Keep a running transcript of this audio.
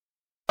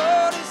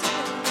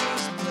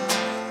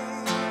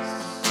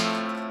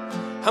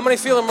How many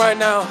feel him right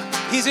now?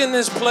 He's in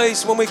this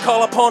place. When we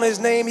call upon his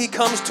name, he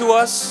comes to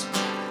us.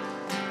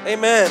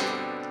 Amen.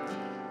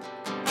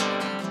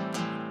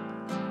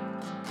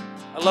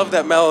 I love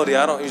that melody.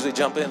 I don't usually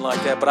jump in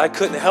like that, but I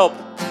couldn't help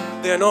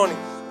the anointing.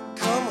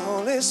 Come,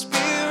 Holy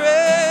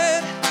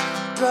Spirit,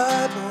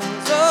 dry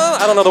bones. Oh,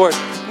 I don't know the words.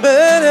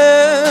 But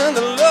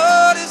the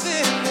Lord is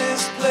in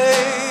this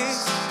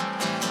place.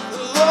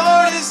 The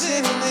Lord is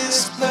in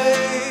this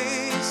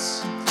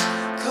place.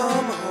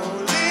 Come,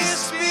 Holy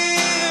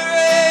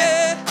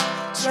Spirit,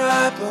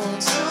 dry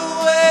bones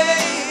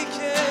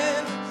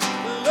awaken.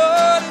 The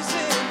Lord is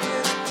in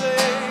this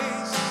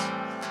place.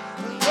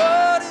 The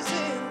Lord is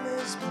in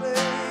this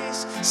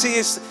place. See,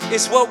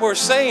 it's what we're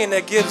saying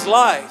that gives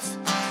life.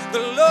 The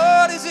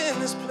Lord is in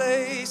this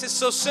place. It's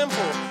so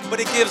simple,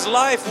 but it gives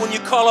life when you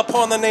call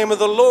upon the name of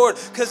the Lord,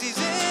 because he's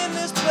in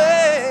this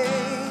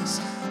place.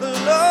 The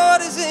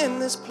Lord is in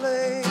this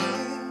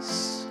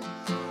place.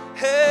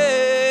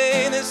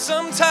 Hey, and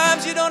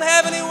sometimes you don't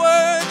have any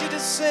words, you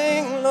just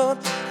sing, Lord.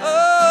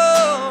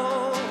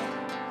 Oh,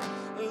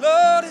 the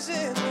Lord is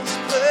in this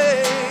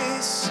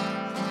place.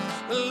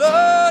 The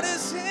Lord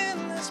is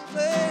in this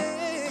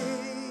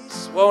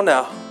place. Well,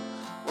 now,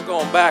 we're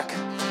going back.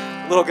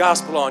 A little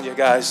gospel on you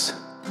guys.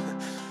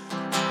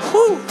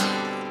 Whew.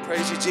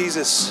 Praise you,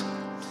 Jesus.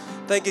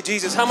 Thank you,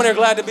 Jesus. How many are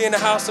glad to be in the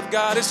house of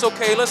God? It's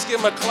okay. Let's give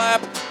him a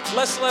clap.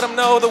 Let's let him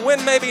know the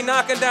wind may be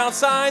knocking down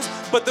signs,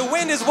 but the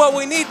wind is what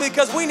we need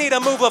because we need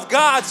a move of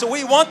God. So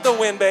we want the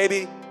wind,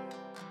 baby.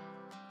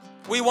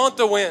 We want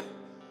the wind.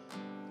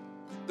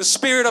 The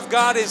Spirit of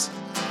God is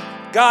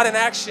God in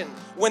action.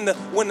 When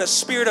the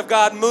Spirit of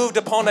God moved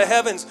upon the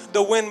heavens,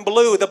 the wind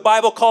blew. The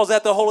Bible calls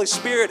that the Holy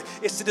Spirit.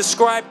 It's to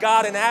describe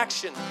God in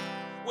action.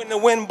 When the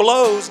wind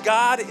blows,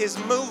 God is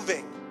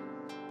moving.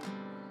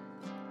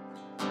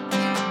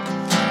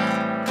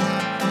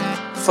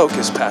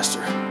 Focus,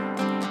 Pastor.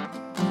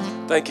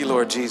 Thank you,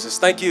 Lord Jesus.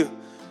 Thank you,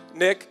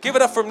 Nick. Give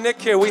it up for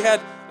Nick here. We had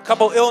a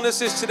couple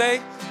illnesses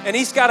today, and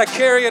he's got to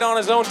carry it on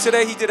his own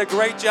today. He did a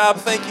great job.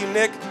 Thank you,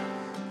 Nick.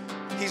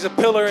 He's a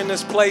pillar in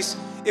this place.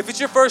 If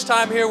it's your first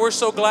time here, we're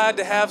so glad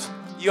to have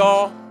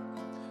y'all.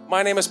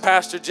 My name is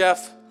Pastor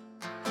Jeff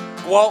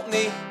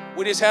Gwaltney.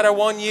 We just had our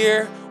 1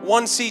 year,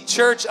 One Seed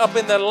Church up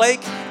in the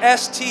Lake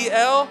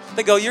STL.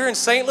 They go, you're in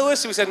St.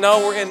 Louis? We said, no,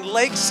 we're in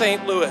Lake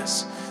St.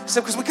 Louis. I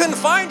said, because we couldn't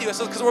find you. I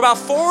said, because we're about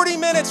 40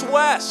 minutes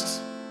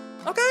west.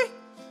 Okay?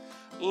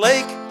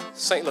 Lake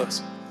St.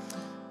 Louis.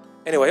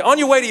 Anyway, on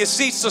your way to your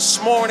seats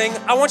this morning,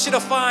 I want you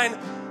to find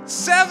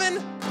 7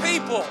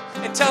 people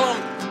and tell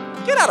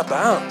them, get out of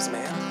bounds,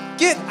 man.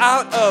 Get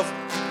out of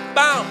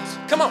bounds.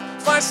 Come on,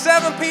 find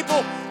 7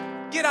 people,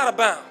 get out of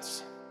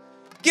bounds.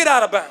 Get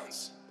out of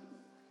bounds.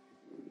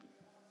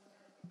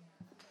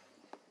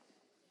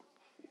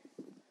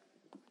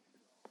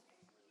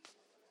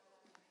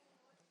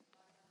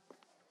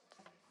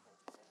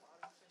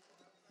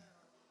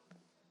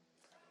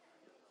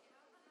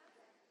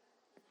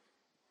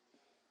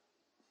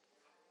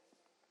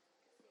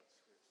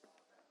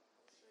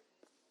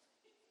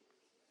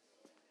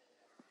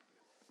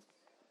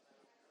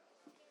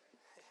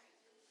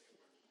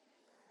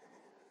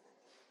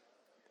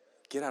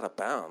 Get out of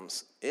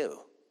bounds. Ew.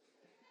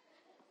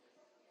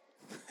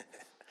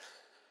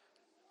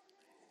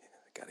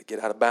 Got to get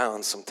out of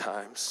bounds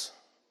sometimes.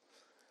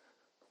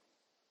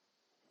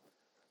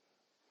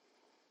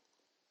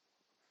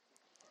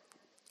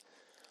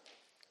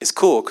 It's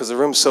cool because the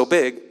room's so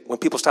big. When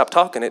people stop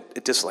talking,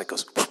 it just like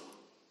goes.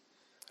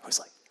 I was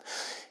like,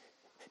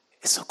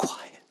 it's so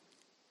quiet.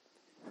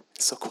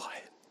 It's so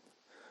quiet.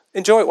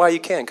 Enjoy it while you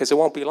can, because it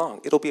won't be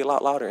long. It'll be a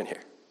lot louder in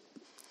here.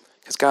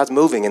 Because God's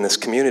moving in this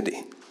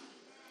community.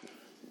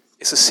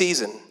 It's a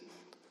season.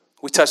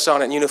 We touched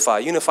on it in Unify.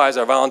 Unify is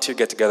our volunteer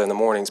get-together in the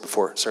mornings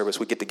before service.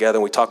 We get together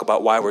and we talk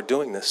about why we're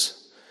doing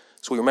this.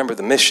 So we remember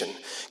the mission.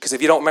 Because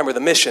if you don't remember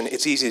the mission,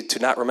 it's easy to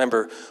not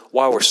remember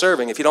why we're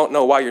serving. If you don't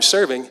know why you're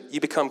serving,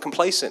 you become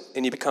complacent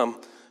and you become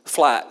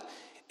flat.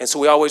 And so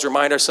we always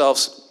remind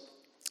ourselves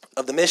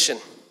of the mission.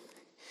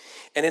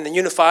 And in the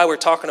Unify, we're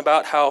talking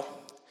about how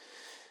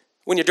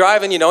when you're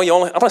driving, I'm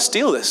going to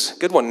steal this.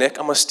 Good one, Nick.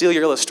 I'm going to steal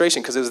your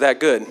illustration because it was that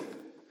good.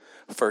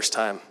 First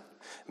time.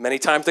 Many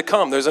times to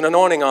come, there's an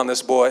anointing on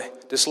this boy,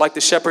 just like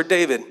the shepherd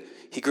David.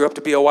 He grew up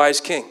to be a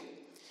wise king.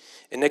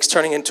 And Nick's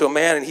turning into a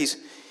man, and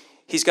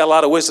he's got a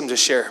lot of wisdom to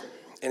share.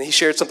 And he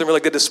shared something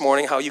really good this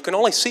morning, how you can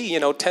only see,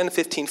 10,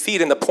 15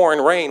 feet in the pouring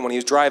rain when he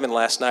was driving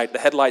last night. The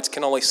headlights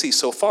can only see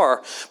so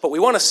far. But we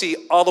want to see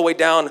all the way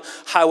down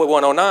Highway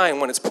 109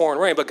 when it's pouring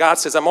rain. But God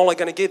says, I'm only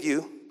going to give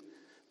you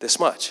this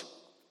much.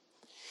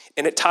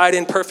 And it tied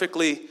in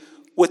perfectly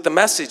with the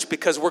message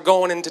because we're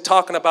going into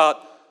talking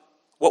about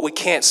what we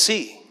can't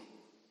see.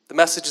 The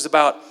message is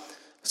about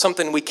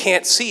something we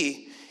can't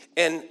see.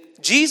 And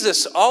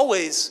Jesus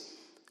always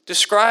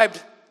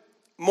described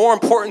more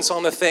importance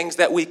on the things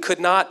that we could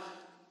not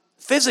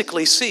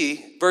physically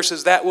see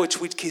versus that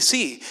which we can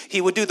see.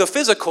 He would do the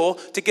physical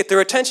to get their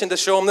attention to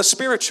show them the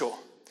spiritual.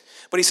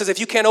 But he says, if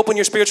you can't open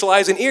your spiritual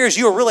eyes and ears,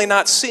 you are really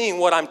not seeing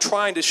what I'm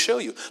trying to show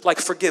you. Like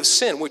forgive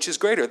sin, which is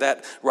greater,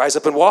 that rise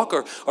up and walk,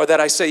 or that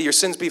I say your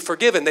sins be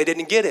forgiven. They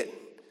didn't get it.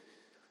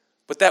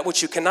 But that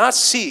which you cannot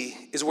see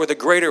is where the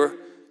greater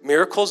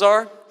miracles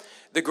are,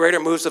 the greater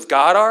moves of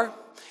God are,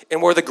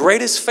 and where the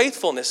greatest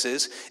faithfulness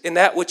is in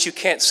that which you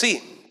can't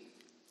see.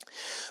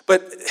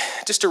 But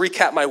just to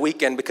recap my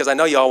weekend, because I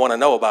know y'all want to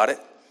know about it.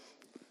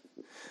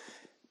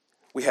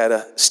 We had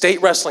a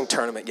state wrestling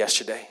tournament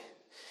yesterday,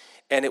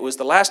 and it was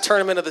the last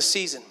tournament of the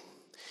season.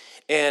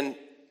 And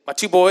my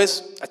two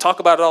boys, I talk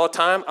about it all the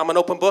time. I'm an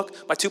open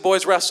book. My two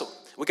boys wrestle.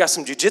 We got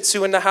some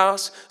jiu-jitsu in the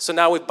house, so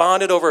now we've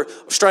bonded over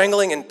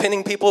strangling and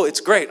pinning people.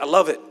 It's great. I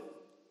love it.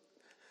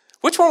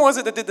 Which one was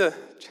it that did the...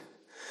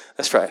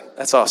 That's right.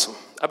 That's awesome.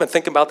 I've been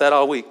thinking about that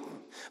all week.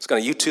 I was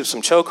going to YouTube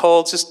some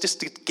chokeholds just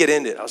to get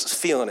into it. I was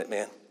just feeling it,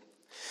 man.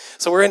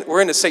 So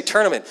we're in the state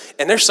tournament,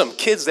 and there's some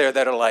kids there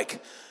that are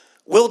like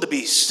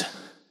wildebeest.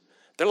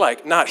 They're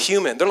like not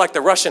human. They're like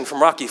the Russian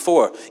from Rocky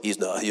IV. He's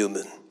not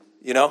human,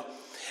 you know?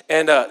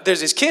 And there's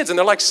these kids, and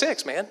they're like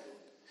 6, man.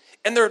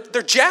 And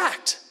they're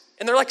jacked,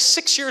 and they're like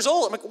 6 years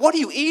old. I'm like, what are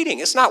you eating?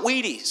 It's not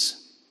Wheaties,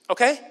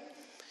 okay?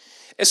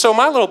 And so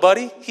my little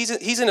buddy, he's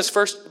in his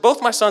first,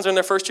 both my sons are in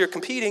their first year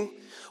competing.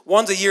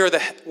 One's a year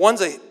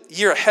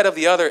ahead of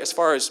the other as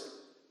far as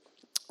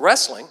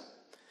wrestling,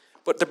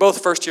 but they're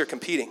both first year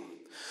competing.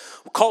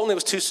 Well, Colton, it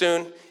was too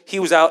soon. He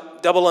was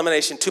out, double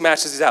elimination, 2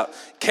 matches, he's out.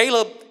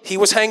 Caleb, he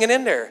was hanging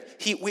in there.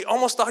 We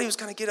almost thought he was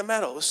going to get a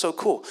medal. It was so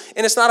cool.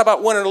 And it's not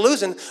about winning or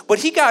losing, but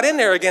he got in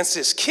there against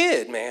this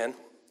kid, man.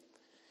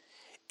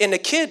 And the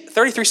kid,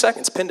 33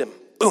 seconds, pinned him.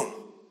 Boom.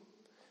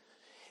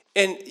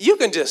 And you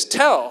can just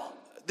tell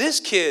this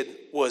kid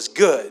was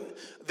good.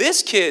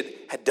 This kid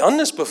had done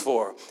this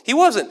before. He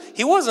wasn't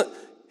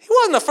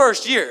the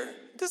first year.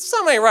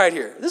 Something ain't right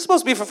here. This is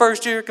supposed to be for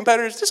first year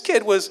competitors. This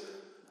kid was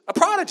a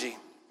prodigy.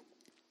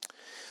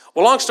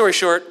 Well, long story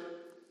short,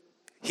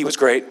 he was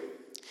great.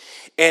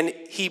 And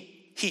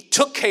he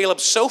took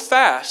Caleb so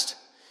fast,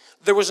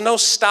 there was no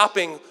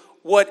stopping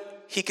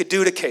what he could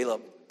do to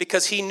Caleb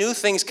because he knew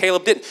things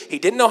Caleb didn't. He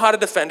didn't know how to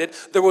defend it.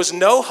 There was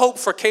no hope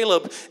for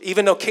Caleb,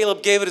 even though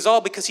Caleb gave it his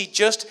all, because he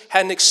just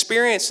hadn't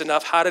experienced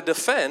enough how to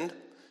defend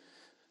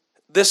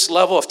this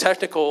level of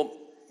technical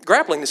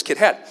grappling this kid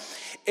had.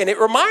 And it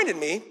reminded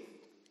me,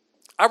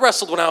 I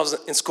wrestled when I was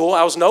in school.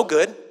 I was no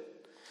good.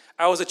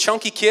 I was a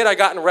chunky kid. I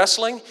got in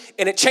wrestling,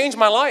 and it changed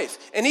my life.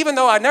 And even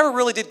though I never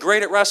really did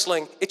great at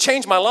wrestling, it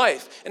changed my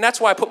life. And that's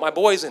why I put my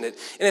boys in it.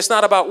 And it's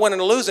not about winning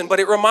or losing, but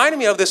it reminded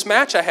me of this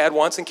match I had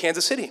once in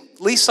Kansas City,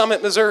 Lee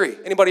Summit, Missouri.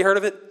 Anybody heard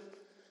of it?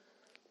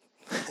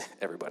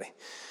 Everybody.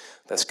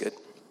 That's good.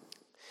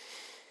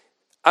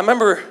 I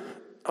remember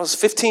I was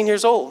 15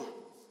 years old,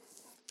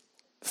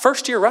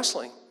 first year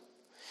wrestling.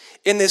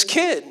 And this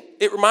kid,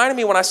 it reminded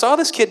me when I saw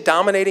this kid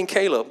dominating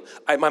Caleb,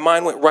 my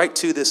mind went right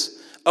to this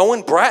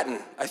Owen Bratton,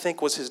 I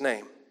think was his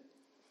name.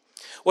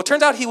 Well, it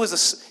turned out he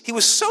was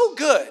so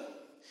good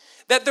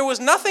that there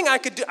was nothing I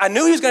could do. I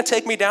knew he was going to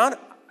take me down.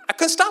 I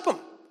couldn't stop him.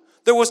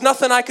 There was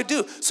nothing I could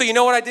do. So you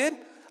know what I did?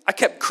 I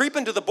kept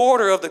creeping to the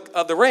border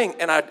of the ring,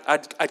 and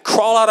I'd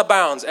crawl out of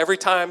bounds every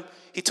time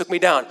he took me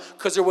down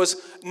because there was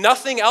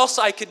nothing else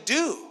I could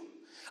do.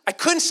 I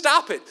couldn't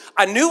stop it.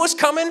 I knew it was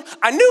coming.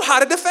 I knew how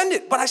to defend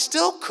it, but I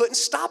still couldn't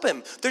stop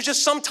him. There's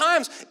just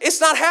sometimes it's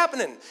not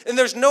happening, and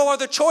there's no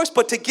other choice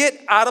but to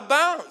get out of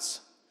bounds.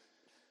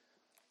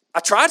 I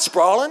tried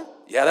sprawling.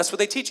 Yeah, that's what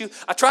they teach you.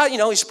 I tried,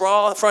 you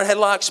sprawl, front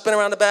headlock, spin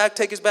around the back,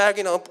 take his back,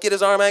 get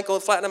his arm, ankle,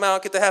 flatten him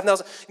out, get the half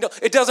nails.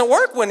 It doesn't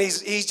work when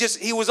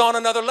he was on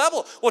another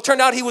level. Well, it turned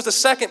out he was the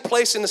second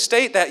place in the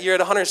state that year at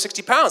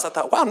 160 pounds. I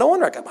thought, wow, no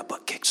wonder I got my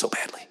butt kicked so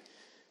badly.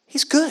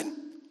 He's good.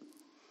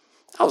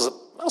 I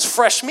was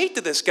fresh meat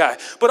to this guy.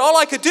 But all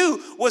I could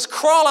do was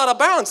crawl out of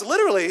bounds.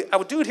 Literally, I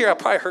would do it here. I'd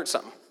probably hurt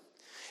something.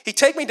 He'd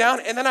take me down,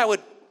 and then I would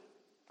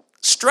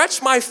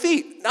stretch my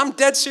feet. I'm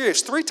dead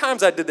serious. 3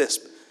 times I did this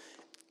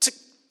to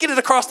get it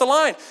across the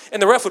line. And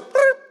the ref would,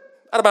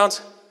 out of bounds.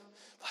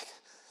 Like,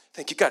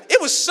 thank you, God. It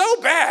was so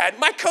bad,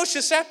 my coach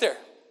just sat there.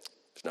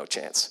 There's no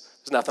chance.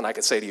 There's nothing I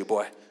could say to you,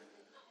 boy.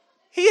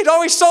 He had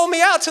always sold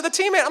me out to the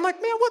teammate. I'm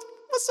like, man,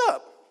 what's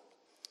up?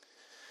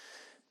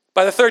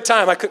 By the 3rd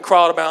time, I couldn't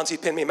crawl out of bounds. He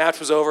pinned me. Match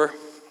was over.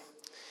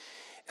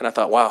 And I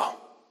thought, wow.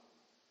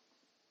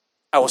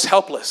 I was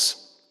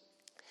helpless.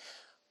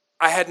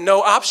 I had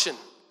no option.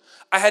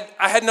 I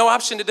had no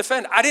option to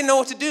defend. I didn't know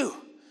what to do.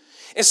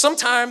 And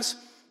sometimes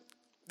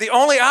the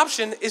only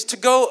option is to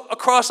go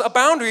across a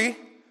boundary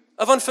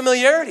of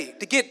unfamiliarity,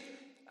 to get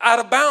out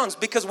of bounds.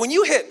 Because when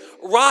you hit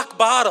rock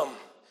bottom,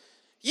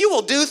 you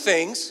will do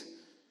things.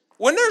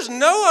 When there's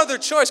no other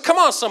choice, come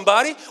on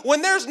somebody,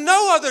 when there's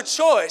no other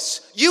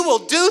choice, you will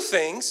do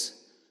things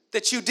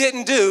that you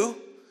didn't do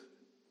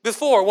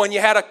before when you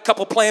had a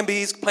couple plan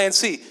Bs, plan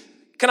C.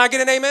 Can I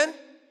get an amen?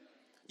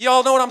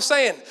 Y'all know what I'm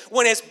saying.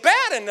 When it's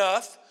bad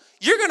enough,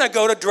 you're going to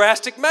go to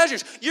drastic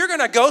measures. You're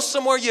going to go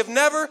somewhere you've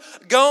never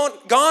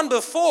gone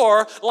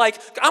before.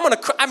 Like,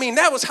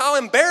 that was how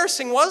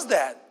embarrassing was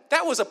that?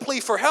 That was a plea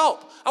for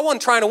help. I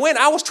wasn't trying to win.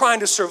 I was trying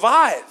to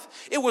survive.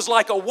 It was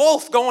like a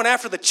wolf going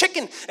after the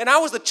chicken, and I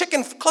was the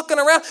chicken clucking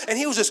around, and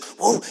he was just,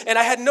 whoa, and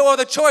I had no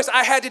other choice.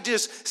 I had to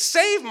just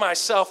save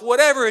myself.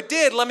 Whatever it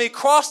did, let me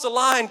cross the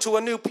line to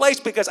a new place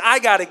because I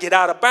got to get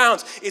out of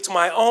bounds. It's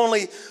my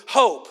only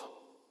hope.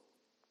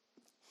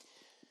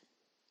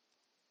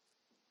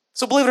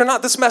 So believe it or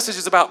not, this message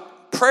is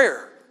about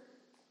prayer.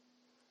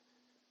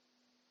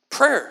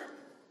 Prayer.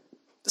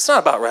 It's not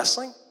about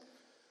wrestling.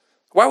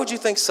 Why would you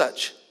think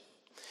such?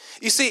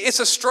 You see, it's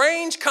a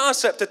strange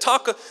concept to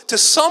talk to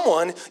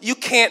someone you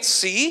can't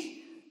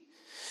see.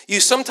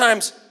 You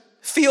sometimes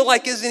feel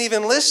like isn't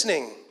even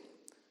listening.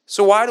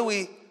 So why do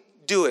we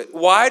do it?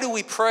 Why do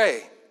we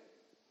pray?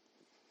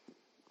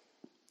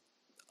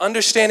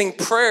 Understanding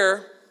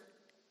prayer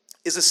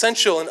is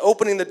essential in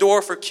opening the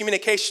door for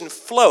communication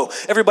flow.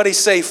 Everybody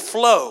say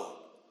flow.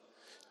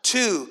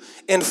 To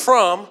and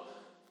from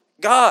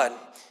God.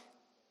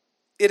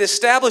 It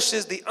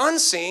establishes the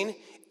unseen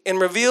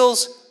and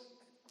reveals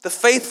the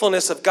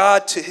faithfulness of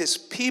God to his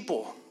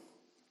people.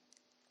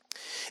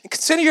 And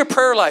consider your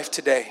prayer life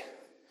today.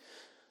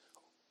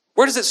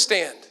 Where does it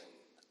stand?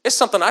 It's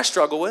something I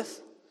struggle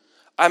with.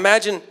 I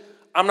imagine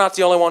I'm not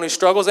the only one who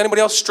struggles.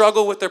 Anybody else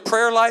struggle with their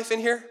prayer life in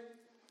here?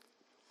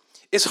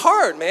 It's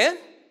hard, man.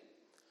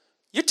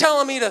 You're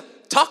telling me to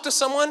talk to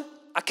someone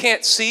I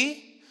can't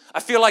see, I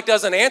feel like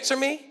doesn't answer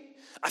me,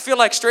 I feel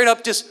like straight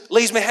up just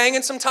leaves me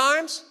hanging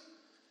sometimes.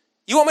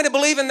 You want me to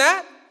believe in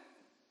that?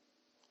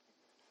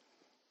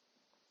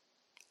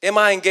 Am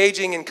I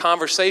engaging in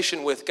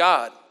conversation with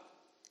God?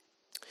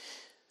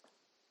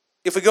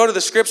 If we go to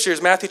the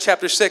scriptures, Matthew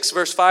chapter 6,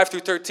 verse 5 through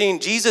 13,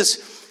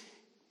 Jesus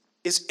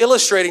is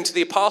illustrating to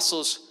the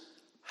apostles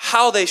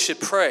how they should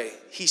pray.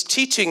 He's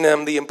teaching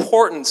them the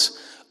importance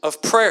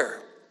of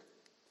prayer.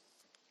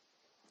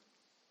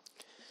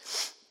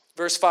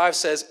 Verse 5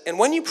 says, "And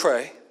when you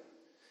pray,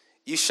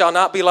 you shall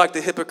not be like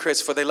the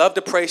hypocrites, for they love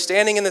to pray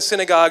standing in the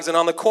synagogues and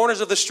on the corners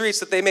of the streets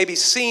that they may be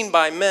seen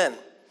by men.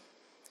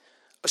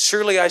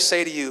 Surely I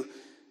say to you,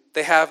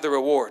 they have the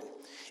reward."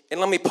 And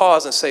let me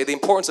pause and say the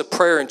importance of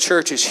prayer in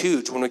church is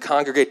huge when we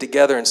congregate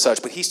together and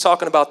such. But he's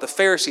talking about the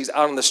Pharisees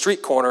out on the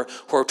street corner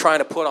who are trying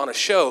to put on a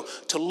show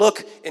to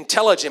look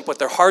intelligent, but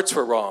their hearts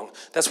were wrong.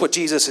 That's what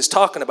Jesus is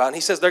talking about. And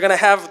he says they're going to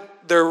have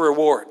their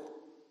reward.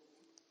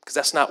 Because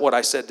that's not what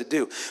I said to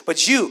do.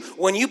 But you,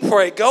 when you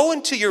pray, go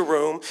into your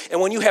room,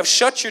 and when you have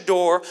shut your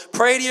door,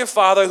 pray to your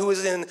Father who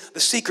is in the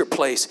secret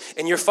place.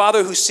 And your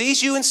Father who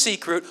sees you in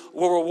secret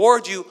will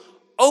reward you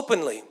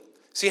openly.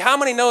 See, how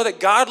many know that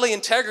godly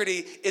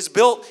integrity is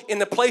built in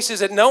the places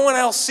that no one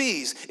else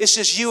sees? It's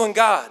just you and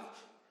God.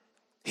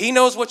 He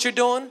knows what you're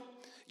doing.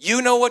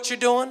 You know what you're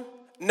doing.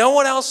 No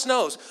one else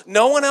knows.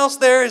 No one else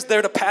there is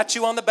there to pat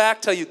you on the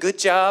back, tell you good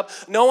job.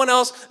 No one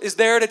else is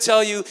there to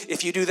tell you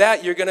if you do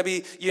that, you're going to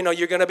be,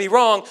 you're going to be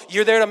wrong.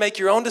 You're there to make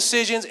your own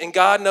decisions, and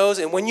God knows.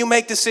 And when you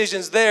make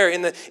decisions there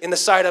in the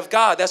sight of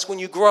God, that's when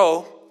you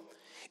grow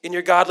in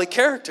your godly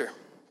character.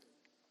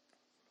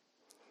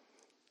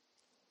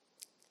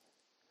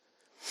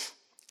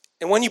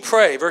 And when you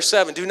pray, verse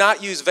 7, do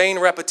not use vain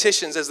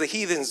repetitions as the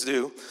heathens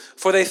do,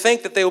 for they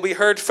think that they will be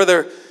heard for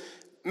their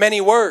many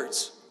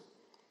words.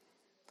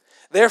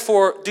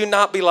 Therefore, do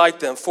not be like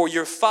them, for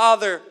your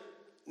Father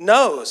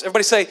knows.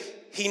 Everybody say,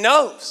 he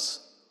knows.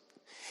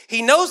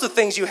 He knows the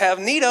things you have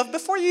need of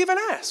before you even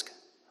ask.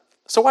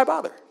 So why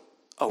bother?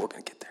 Oh, we're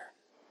going to get there.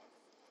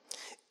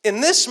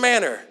 In this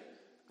manner,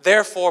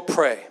 therefore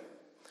pray.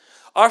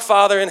 Our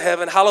Father in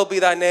heaven, hallowed be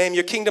thy name.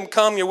 Your kingdom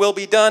come, your will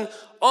be done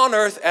on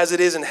earth as it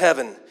is in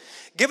heaven.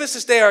 Give us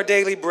this day our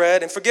daily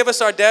bread, and forgive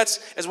us our debts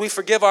as we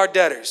forgive our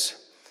debtors.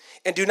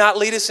 And do not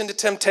lead us into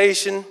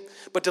temptation,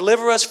 but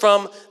deliver us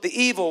from the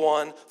evil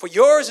one. For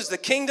yours is the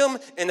kingdom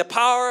and the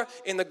power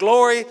and the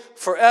glory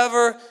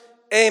forever.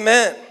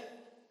 Amen.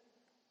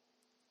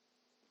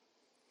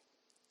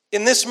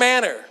 In this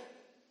manner,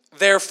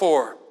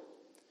 therefore,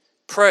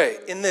 pray.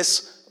 In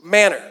this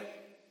manner.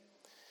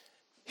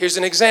 Here's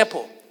an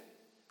example.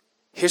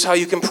 Here's how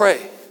you can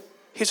pray.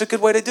 Here's a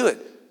good way to do it.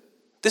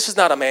 This is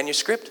not a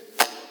manuscript.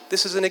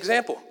 This is an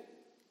example.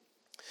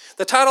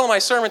 The title of my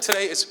sermon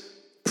today is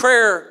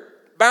Prayer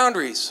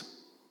Boundaries.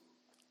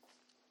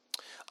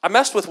 I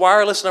messed with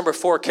wireless number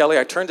 4, Kelly.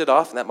 I turned it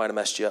off, and that might have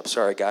messed you up.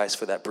 Sorry, guys,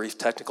 for that brief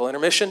technical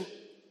intermission.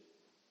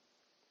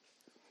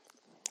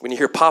 When you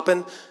hear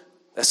popping,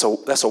 that's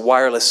a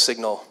wireless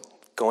signal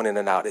going in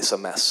and out. It's a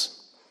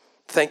mess.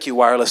 Thank you,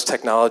 wireless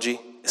technology.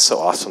 It's so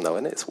awesome, though,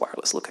 isn't it? It's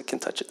wireless. Look, I can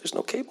touch it. There's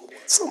no cable.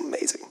 It's so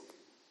amazing.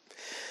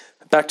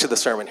 Back to the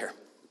sermon here.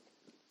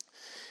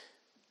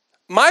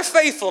 My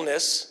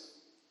faithfulness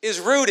is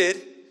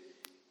rooted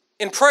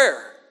in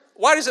prayer.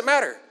 Why does it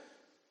matter?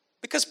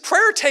 Because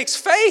prayer takes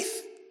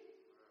faith.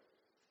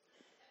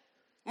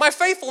 My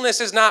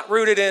faithfulness is not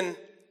rooted in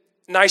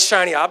nice,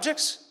 shiny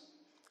objects.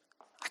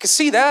 I can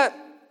see that.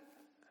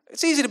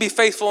 It's easy to be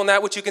faithful in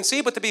that which you can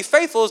see, but to be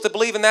faithful is to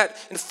believe in that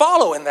and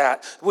follow in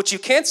that which you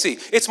can't see.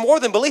 It's more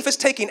than belief. It's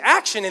taking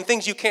action in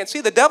things you can't see.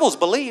 The devils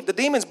believed. The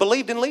demons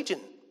believed in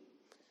Legion.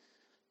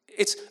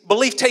 It's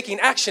belief taking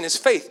action is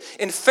faith.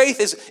 And faith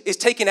is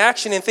taking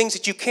action in things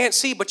that you can't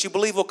see, but you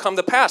believe will come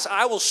to pass.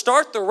 I will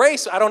start the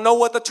race. I don't know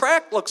what the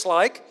track looks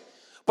like,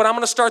 but I'm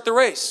going to start the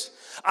race.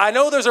 I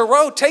know there's a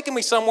road taking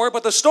me somewhere,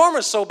 but the storm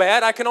is so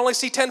bad, I can only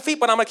see 10 feet,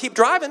 but I'm going to keep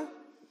driving.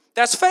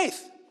 That's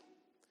faith.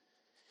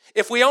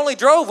 If we only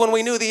drove when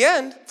we knew the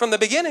end from the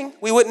beginning,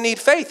 we wouldn't need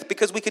faith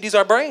because we could use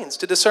our brains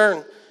to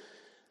discern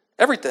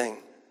everything.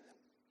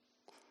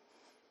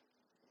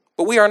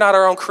 But we are not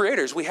our own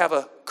creators. We have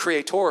a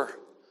creator,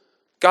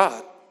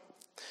 God.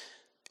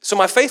 So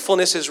my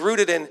faithfulness is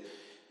rooted in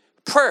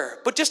prayer.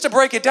 But just to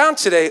break it down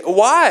today,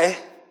 why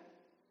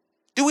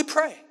do we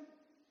pray?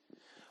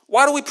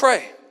 Why do we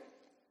pray?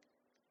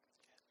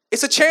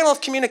 It's a channel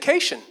of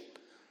communication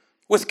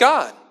with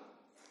God.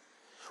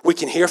 We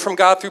can hear from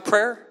God through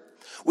prayer.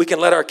 We can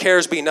let our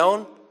cares be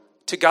known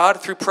to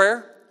God through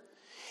prayer.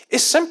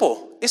 It's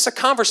simple. It's a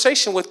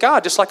conversation with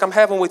God, just like I'm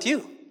having with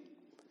you.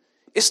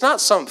 It's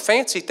not some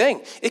fancy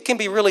thing. It can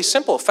be really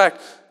simple. In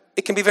fact,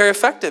 it can be very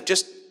effective.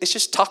 It's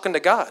just talking to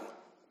God.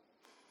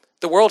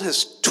 The world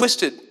has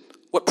twisted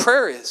what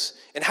prayer is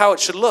and how it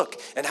should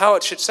look and how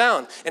it should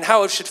sound and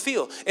how it should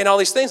feel and all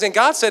these things. And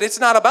God said it's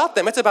not about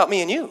them. It's about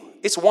me and you.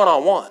 It's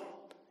one-on-one.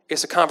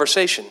 It's a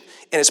conversation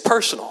and it's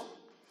personal.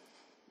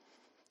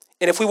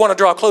 And if we want to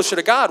draw closer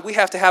to God, we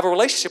have to have a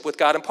relationship with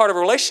God. And part of a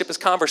relationship is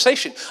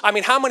conversation. I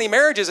mean, how many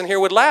marriages in here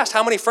would last?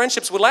 How many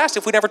friendships would last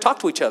if we never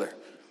talked to each other?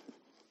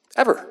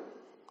 Ever.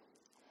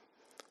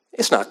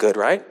 It's not good,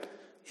 right?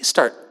 You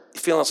start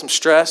feeling some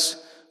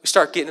stress. We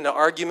start getting into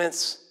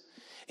arguments.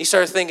 You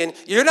start thinking,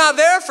 you're not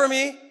there for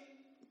me.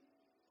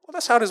 Well,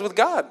 that's how it is with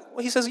God.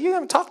 Well, he says, you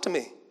haven't talked to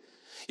me.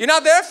 You're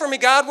not there for me,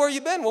 God. Where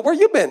you been? Well, where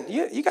you been?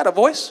 You got a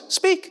voice.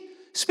 Speak.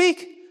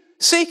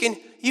 Seek, and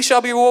you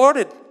shall be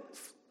rewarded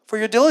for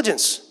your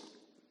diligence.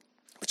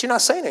 But you're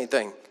not saying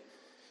anything.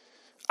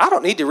 I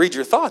don't need to read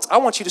your thoughts. I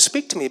want you to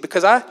speak to me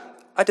because I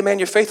demand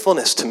your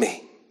faithfulness to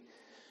me.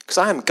 Because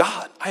I am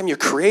God. I am your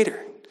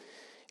creator.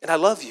 And I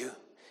love you.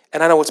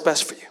 And I know what's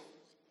best for you.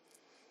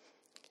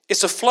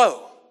 It's a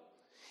flow.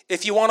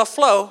 If you want to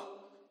flow,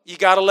 you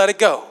got to let it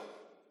go.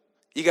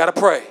 You got to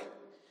pray.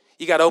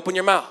 You got to open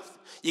your mouth.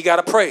 You got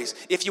to praise.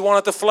 If you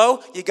want it to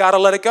flow, you got to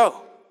let it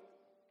go.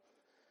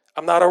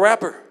 I'm not a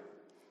rapper.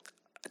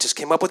 I just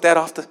came up with that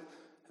off the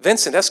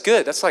Vincent. That's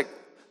good.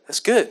 That's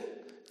good.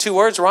 2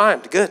 words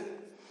rhymed. Good.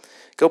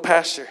 Go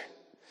pastor.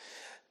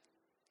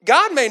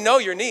 God may know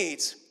your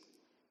needs,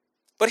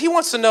 but he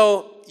wants to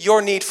know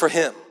your need for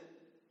him.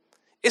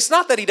 It's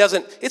not that he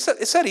doesn't, it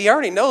said he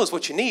already knows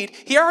what you need.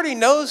 He already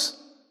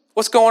knows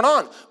what's going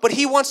on, but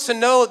he wants to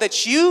know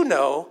that you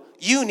know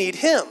you need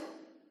him.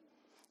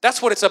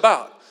 That's what it's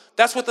about.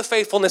 That's what the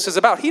faithfulness is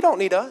about. He don't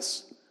need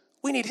us.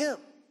 We need him.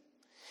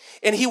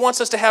 And he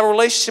wants us to have a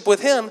relationship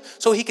with him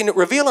so he can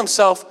reveal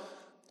himself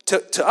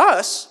to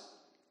us.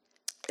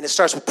 And it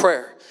starts with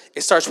prayer.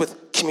 It starts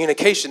with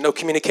communication. No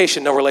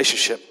communication, no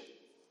relationship.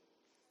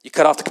 You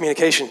cut off the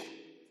communication,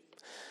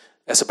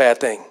 that's a bad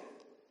thing.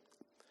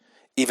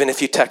 Even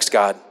if you text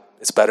God,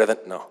 it's better than,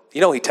 no.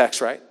 You know he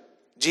texts, right?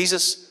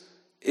 Jesus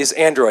is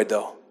Android,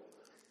 though.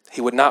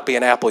 He would not be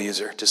an Apple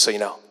user, just so you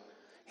know.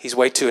 He's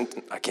way too,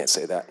 I can't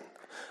say that.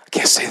 I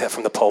can't say that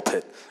from the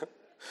pulpit.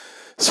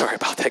 Sorry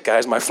about that,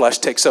 guys. My flesh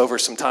takes over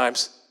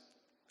sometimes.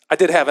 I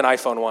did have an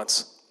iPhone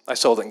once. I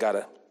sold it and got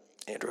an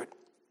Android.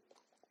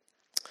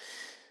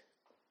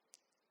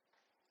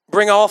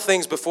 Bring all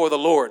things before the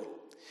Lord.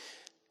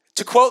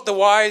 To quote the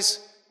wise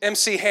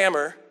MC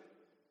Hammer,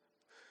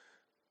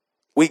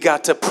 we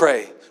got to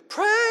pray.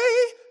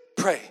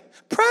 Pray.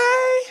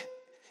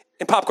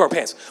 In popcorn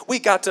pants. We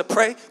got to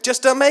pray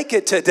just to make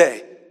it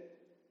today.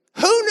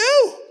 Who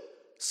knew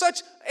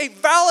such a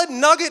valid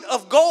nugget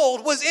of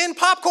gold was in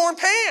popcorn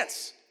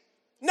pants?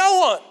 No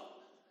one.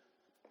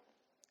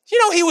 You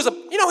know he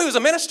was a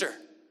minister.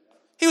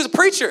 He was a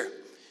preacher.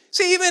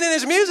 See, even in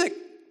his music,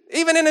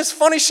 even in his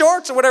funny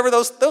shorts or whatever,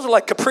 those were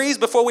like capris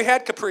before we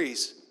had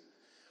capris.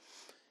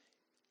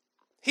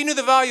 He knew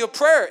the value of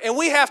prayer, and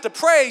we have to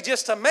pray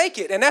just to make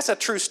it, and that's a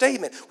true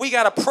statement. We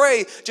got to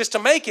pray just to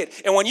make it,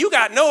 and when you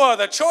got no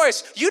other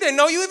choice, you didn't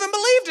know you even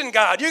believed in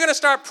God. You're going to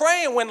start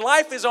praying when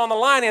life is on the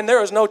line, and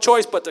there is no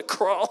choice but to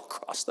crawl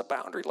across the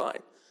boundary line.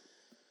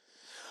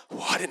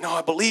 Well, I didn't know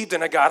I believed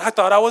in a God. I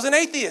thought I was an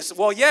atheist.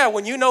 Well, yeah,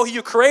 when you know who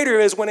your creator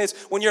is,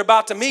 when you're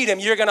about to meet him,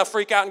 you're going to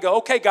freak out and go,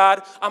 okay,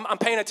 God, I'm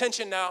paying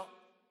attention now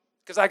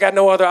because I got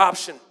no other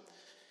option.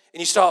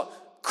 And you start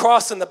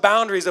crossing the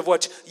boundaries of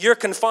what you're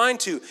confined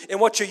to and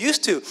what you're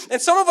used to. And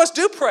some of us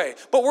do pray,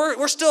 but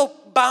we're still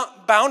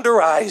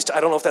boundarized. I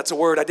don't know if that's a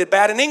word. I did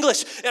bad in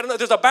English. I don't know.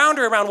 There's a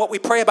boundary around what we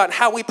pray about and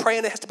how we pray,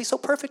 and it has to be so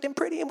perfect and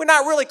pretty. And we're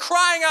not really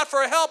crying out for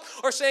help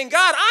or saying,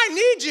 God, I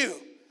need you.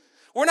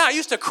 We're not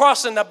used to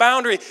crossing the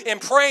boundary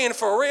and praying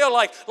for real,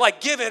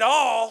 like give it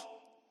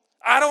all.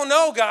 I don't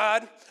know,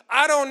 God.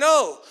 I don't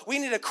know. We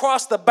need to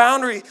cross the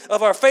boundary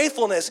of our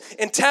faithfulness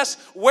and test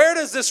where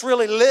does this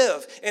really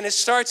live? And it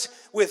starts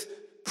with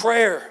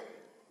prayer.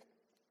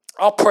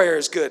 All prayer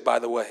is good, by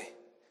the way.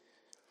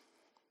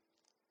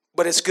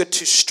 But it's good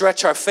to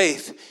stretch our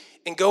faith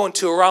and go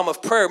into a realm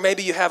of prayer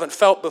maybe you haven't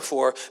felt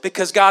before,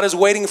 because God is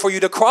waiting for you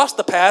to cross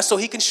the path so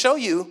he can show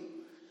you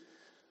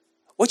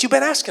what you've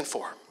been asking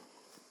for.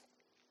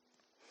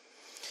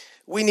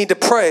 We need to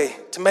pray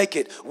to make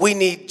it. We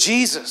need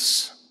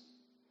Jesus.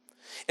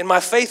 And my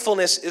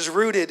faithfulness is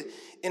rooted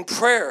in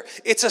prayer.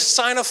 It's a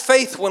sign of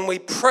faith when we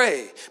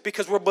pray,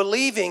 because we're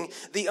believing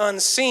the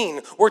unseen.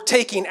 We're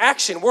taking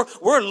action.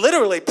 We're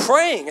literally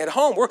praying at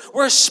home.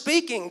 We're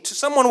speaking to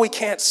someone we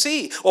can't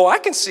see. Oh, I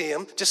can see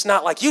him, just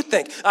not like you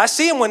think. I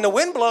see him when the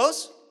wind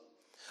blows.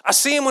 I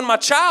see him when my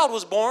child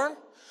was born.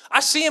 I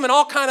see him in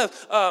all kind of,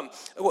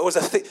 what was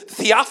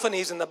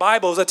theophanies in the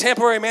Bible. It was a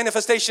temporary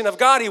manifestation of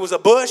God. He was a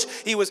bush.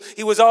 He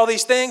was all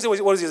these things.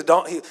 What was he?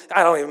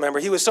 I don't even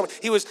remember. He was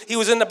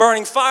in the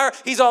burning fire.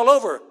 He's all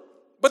over.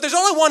 But there's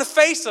only one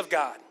face of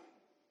God,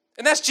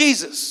 and that's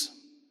Jesus.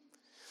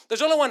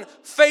 There's only one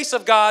face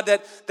of God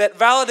that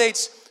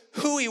validates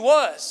who he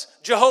was.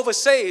 Jehovah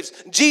saves.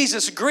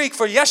 Jesus, Greek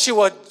for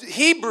Yeshua,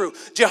 Hebrew.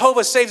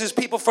 Jehovah saves his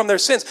people from their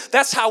sins.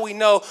 That's how we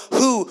know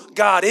who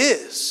God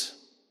is.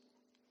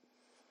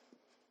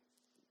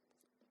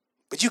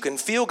 But you can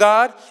feel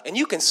God, and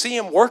you can see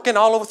him working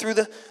all over through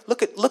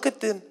look at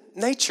the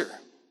nature.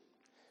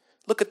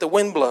 Look at the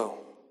wind blow.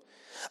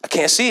 I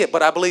can't see it,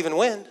 but I believe in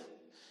wind.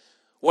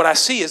 What I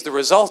see is the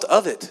result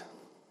of it.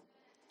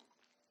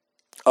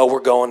 Oh,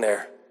 we're going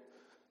there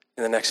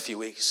in the next few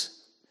weeks.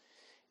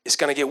 It's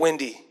going to get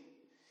windy.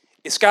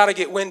 It's got to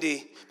get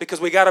windy,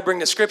 because we got to bring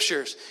the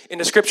scriptures. In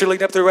the scripture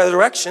leading up to the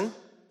resurrection,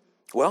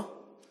 well,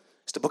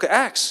 it's the book of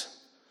Acts.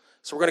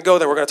 So we're going to go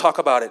there. We're going to talk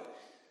about it.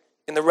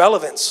 In the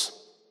relevance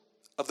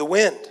of the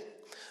wind.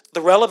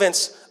 The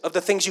relevance of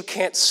the things you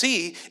can't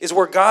see is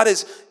where God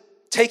is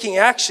taking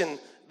action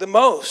the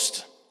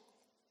most.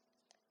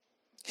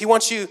 He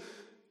wants you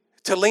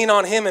to lean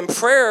on him, and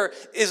prayer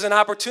is an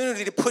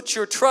opportunity to put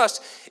your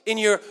trust in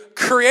your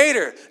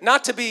creator,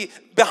 not to be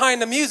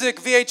behind the music,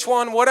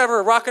 VH1,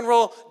 whatever, rock and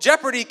roll,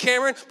 Jeopardy,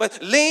 Cameron,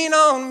 but lean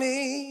on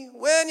me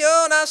when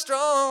you're not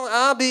strong.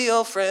 I'll be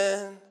your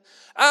friend.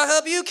 I'll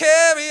help you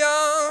carry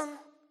on.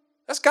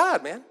 That's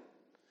God, man.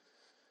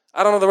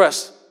 I don't know the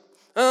rest.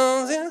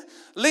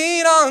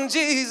 Lean on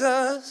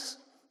Jesus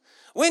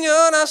when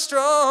you're not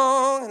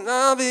strong, and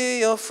I'll be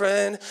your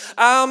friend.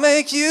 I'll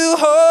make you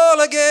whole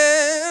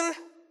again.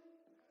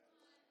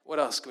 What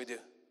else can we do?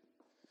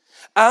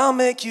 I'll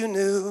make you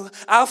new.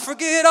 I'll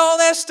forget all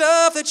that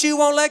stuff that you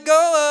won't let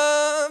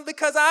go of,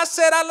 because I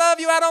said I love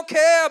you. I don't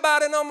care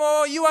about it no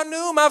more. You are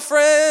new, my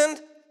friend.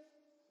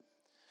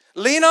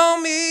 Lean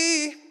on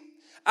me.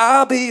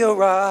 I'll be your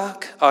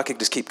rock. Oh, I could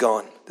just keep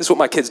going. This is what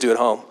my kids do at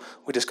home.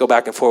 We just go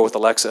back and forth with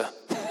Alexa.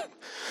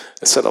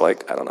 Instead of I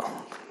don't know,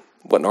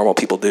 what normal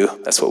people do.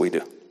 That's what we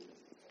do.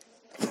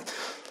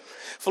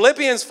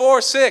 Philippians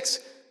 4:6.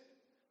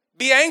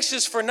 Be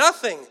anxious for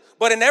nothing,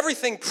 but in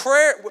everything,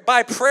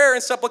 by prayer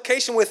and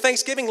supplication with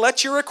thanksgiving,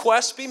 let your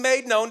requests be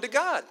made known to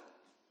God.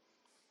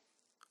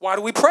 Why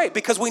do we pray?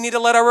 Because we need to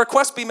let our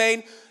requests be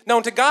made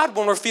known to God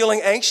when we're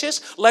feeling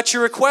anxious. Let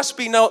your requests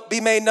be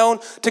made known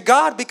to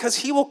God, because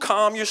he will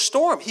calm your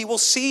storm. He will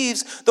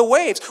seize the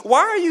waves.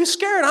 Why are you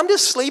scared? I'm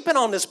just sleeping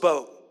on this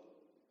boat.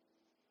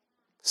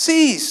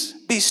 Seas,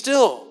 be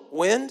still.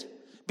 Wind,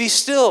 be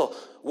still.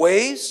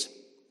 Waves,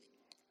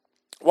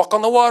 walk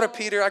on the water,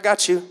 Peter. I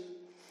got you.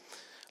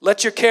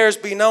 Let your cares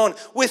be known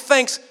with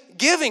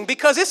thanksgiving,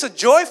 because it's a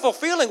joyful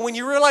feeling when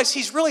you realize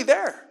he's really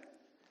there.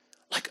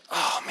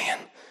 Oh man,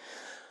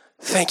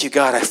 thank you,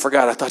 God. I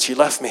forgot. I thought you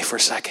left me for a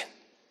second.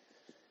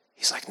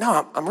 He's like,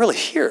 no, I'm really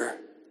here.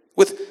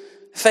 With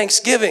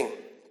thanksgiving,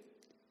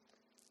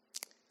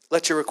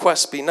 let your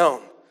requests be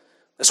known.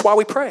 That's why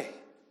we pray.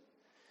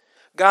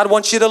 God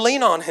wants you to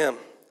lean on him.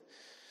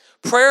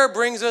 Prayer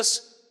brings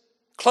us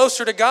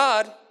closer to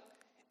God.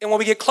 And when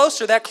we get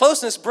closer, that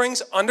closeness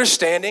brings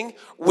understanding,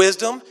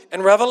 wisdom,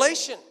 and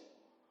revelation.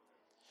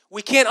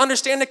 We can't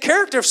understand the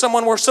character of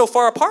someone we're so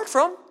far apart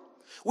from.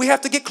 We have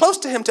to get close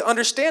to him to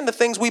understand the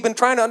things we've been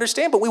trying to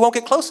understand, but we won't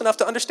get close enough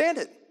to understand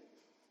it.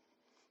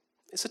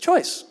 It's a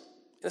choice.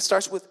 And it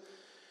starts with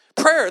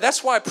prayer.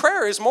 That's why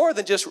prayer is more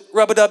than just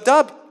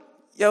rub-a-dub-dub.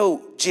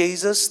 Yo,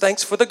 Jesus,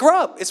 thanks for the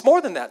grub. It's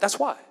more than that. That's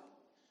why.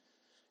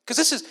 Because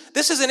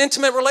this is an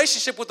intimate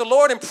relationship with the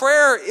Lord, and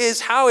prayer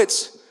is how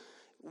it's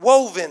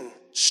woven,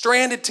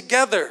 stranded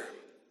together.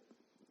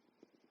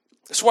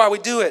 That's why we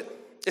do it.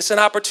 It's an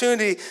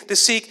opportunity to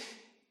seek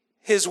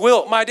his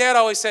will. My dad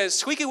always says,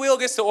 squeaky wheel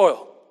gets the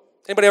oil.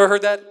 Anybody ever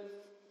heard that?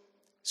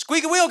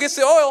 Squeaky wheel gets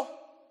the oil.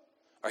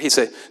 Or he'd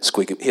say,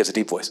 squeaky, he has a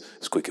deep voice,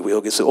 squeaky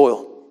wheel gets the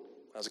oil.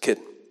 When I was a kid.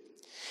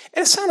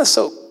 And it sounded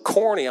so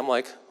corny. I'm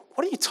like,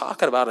 what are you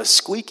talking about, a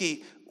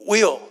squeaky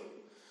wheel?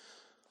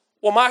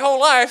 Well, my whole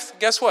life,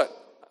 guess what?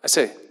 I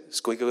say,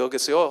 squeaky wheel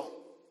gets the oil.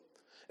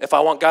 If I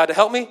want God to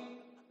help me,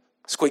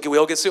 squeaky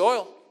wheel gets the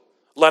oil.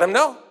 Let him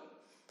know.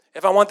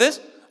 If I want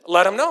this,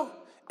 let him know.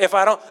 If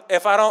I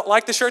don't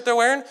like the shirt they're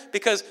wearing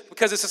because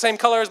it's the same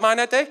color as mine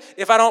that day,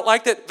 if I don't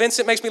like that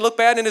Vincent makes me look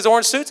bad in his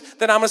orange suits,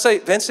 then I'm going to say,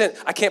 Vincent,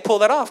 I can't pull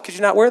that off. Could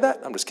you not wear that?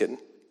 I'm just kidding.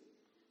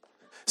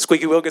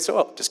 Squeaky wheel gets the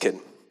oil. Just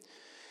kidding.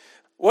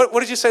 What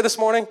did you say this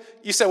morning?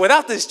 You said,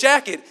 without this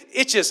jacket,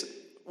 it just,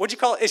 what'd you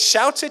call it? It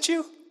shouts at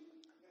you?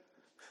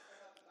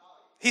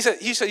 He said,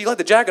 you let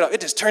the jacket off.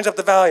 It just turns up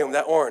the volume,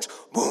 that orange.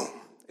 Boom.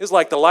 It was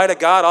like the light of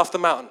God off the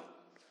mountain.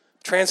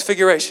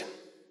 Transfiguration.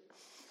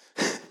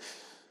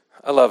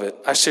 I love it.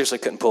 I seriously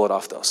couldn't pull it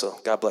off, though, so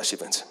God bless you,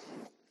 Vincent.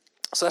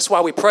 So that's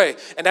why we pray,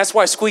 and that's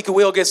why squeaky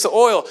wheel gets the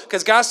oil,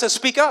 because God says,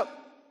 speak up.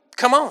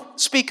 Come on,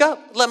 speak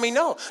up. Let me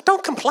know.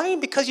 Don't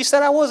complain because you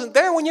said I wasn't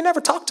there when you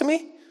never talked to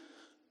me.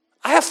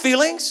 I have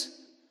feelings.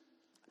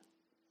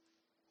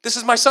 This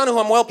is my son who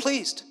I'm well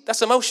pleased.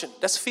 That's emotion.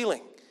 That's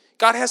feeling.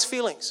 God has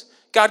feelings.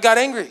 God got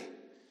angry.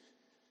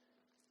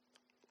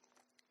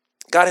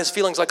 God has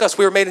feelings like us.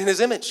 We were made in his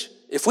image.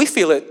 If we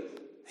feel it,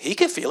 he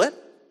can feel it.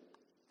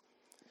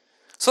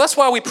 So that's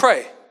why we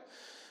pray.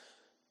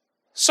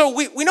 So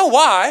we know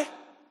why,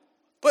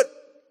 but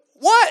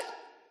what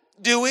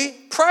do we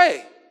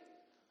pray?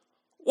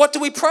 What do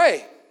we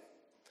pray?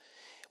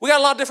 We got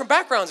a lot of different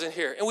backgrounds in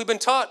here, and we've been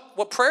taught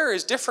what prayer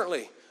is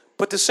differently.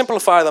 But to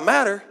simplify the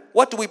matter,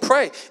 what do we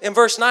pray? In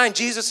verse 9,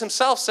 Jesus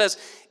himself says,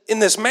 in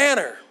this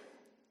manner.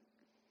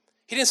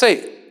 He didn't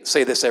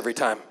say this every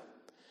time.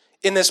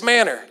 In this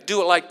manner,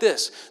 do it like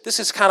this. This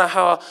is kind of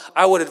how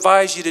I would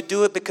advise you to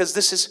do it because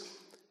this is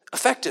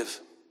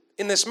effective.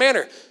 In this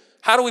manner.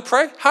 How do we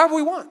pray? However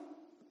we want.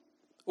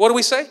 What do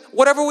we say?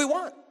 Whatever we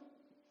want.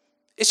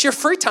 It's your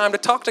free time to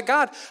talk to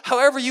God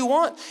however you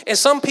want. And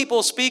some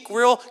people speak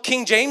real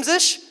King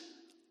James-ish.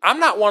 I'm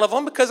not one of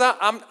them because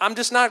I'm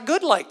just not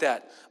good like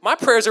that. My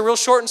prayers are real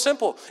short and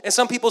simple. And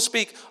some people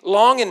speak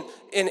long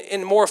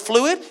and more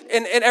fluid.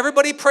 And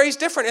everybody prays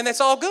different, and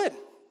that's all good.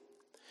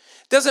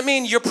 Doesn't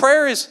mean your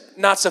prayer is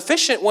not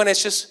sufficient when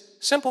it's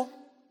just simple,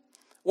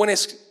 when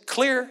it's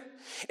clear.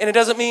 And it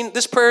doesn't mean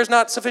this prayer is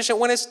not sufficient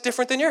when it's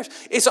different than yours.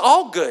 It's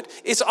all good.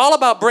 It's all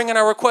about bringing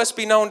our requests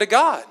be known to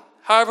God.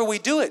 However we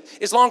do it,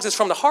 as long as it's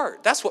from the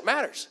heart. That's what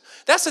matters.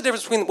 That's the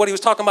difference between what he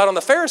was talking about on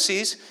the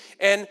Pharisees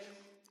and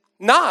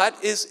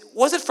not is,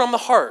 was it from the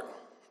heart?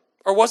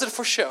 Or was it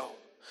for show?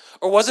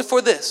 Or was it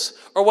for this?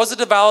 Or was it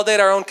to validate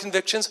our own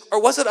convictions? Or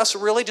was it us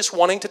really just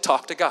wanting to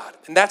talk to God?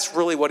 And that's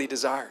really what he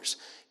desires,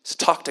 is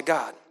to talk to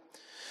God.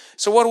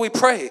 So what do we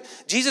pray?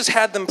 Jesus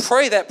had them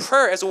pray that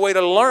prayer as a way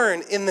to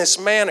learn in this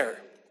manner.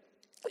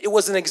 It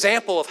was an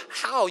example of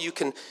how you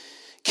can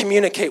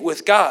communicate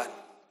with God.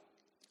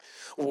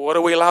 What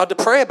are we allowed to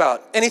pray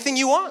about? Anything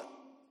you want.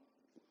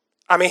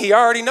 I mean, he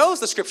already knows,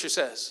 the scripture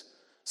says.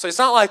 So it's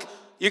not like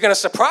you're going to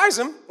surprise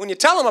him when you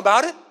tell him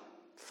about it.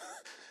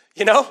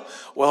 You know,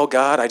 well,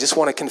 God, I just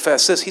want to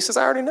confess this. He says,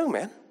 I already know,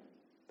 man.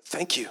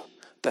 Thank you.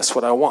 That's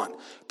what I want.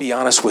 Be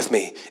honest with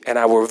me, and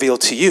I will reveal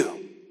to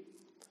you.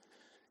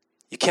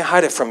 You can't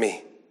hide it from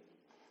me.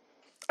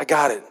 I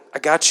got it. I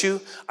got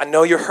you. I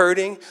know you're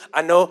hurting.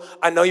 I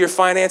know your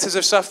finances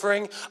are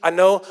suffering. I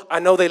know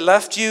they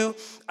left you.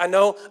 I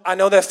know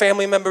that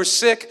family member's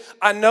sick.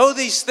 I know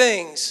these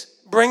things.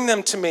 Bring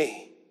them to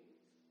me.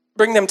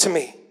 Bring them to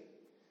me.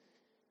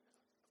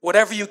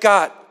 Whatever you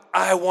got,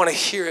 I want to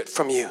hear it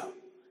from you.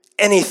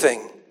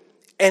 Anything.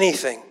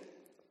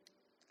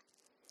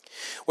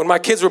 When my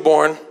kids were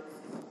born,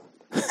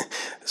 this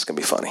is going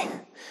to be funny.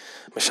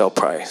 Michelle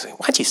probably said,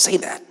 why'd you say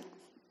that?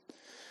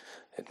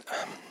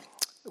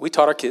 We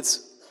taught our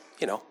kids,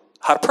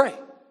 how to pray.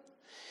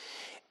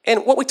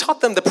 And what we taught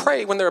them to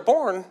pray when they were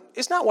born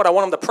is not what I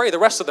want them to pray the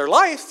rest of their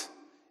life,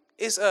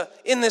 is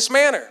in this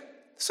manner.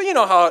 So you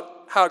know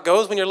how it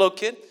goes when you're a little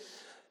kid.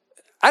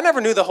 I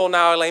never knew the whole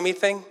Now I Lay Me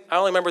thing. I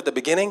only remembered the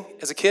beginning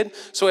as a kid.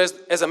 So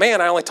as a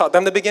man, I only taught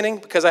them the beginning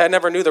because I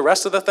never knew the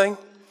rest of the thing.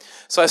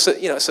 So I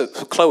said, so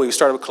Chloe, we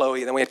started with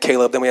Chloe, then we had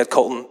Caleb, then we had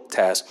Colton,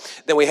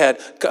 Taz. Then we had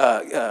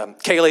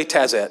Kaylee,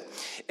 Tazette.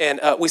 And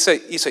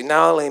you say,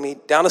 now I lay me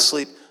down to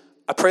sleep.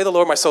 I pray the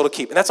Lord my soul to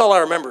keep. And that's all I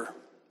remember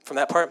from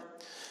that part.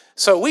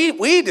 So we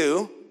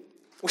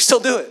still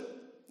do it.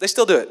 They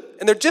still do it.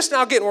 And they're just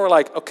now getting where we're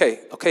like,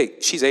 okay,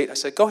 she's 8. I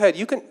said, go ahead,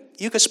 you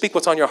can speak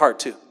what's on your heart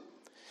too.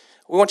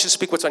 We want you to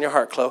speak what's on your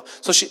heart, Chloe.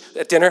 So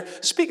at dinner,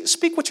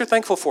 speak what you're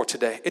thankful for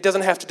today. It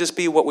doesn't have to just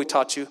be what we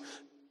taught you.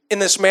 In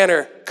this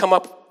manner, come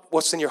up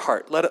what's in your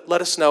heart. Let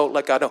us know,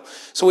 let God know.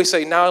 So we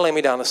say, now I lay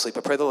me down to sleep.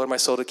 I pray the Lord my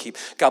soul to keep.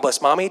 God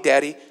bless Mommy,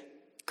 Daddy,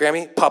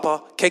 Grammy,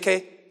 Papa,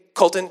 KK,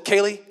 Colton,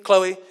 Kaylee,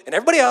 Chloe, and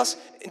everybody else.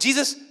 In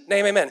Jesus'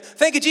 name, amen.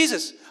 Thank you,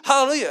 Jesus.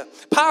 Hallelujah.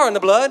 Power in the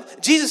blood.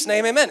 Jesus'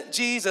 name, amen.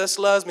 Jesus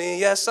loves me.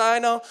 Yes, I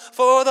know.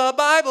 For the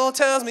Bible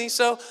tells me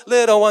so.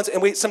 Little ones.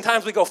 And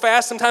sometimes we go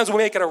fast. Sometimes we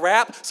make it a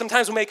rap.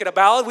 Sometimes we make it a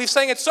ballad. We've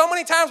sang it so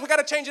many times we got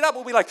to change it up.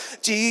 We'll be like,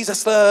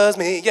 Jesus loves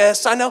me.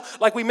 Yes, I know.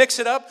 Like we mix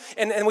it up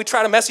and we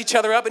try to mess each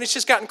other up. And it's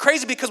just gotten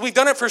crazy because we've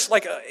done it for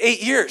like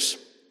 8 years.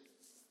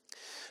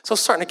 So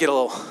it's starting to get a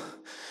little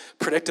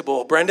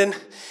predictable, Brendan.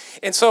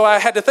 And so I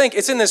had to think,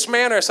 it's in this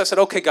manner. So I said,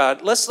 okay,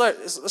 God, let's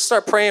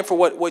start praying for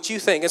what you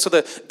think. And so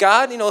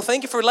God,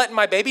 thank you for letting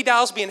my baby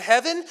dolls be in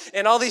heaven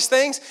and all these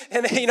things.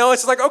 And,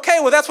 it's like, okay,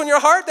 well, that's when your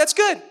heart, that's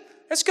good.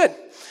 That's good.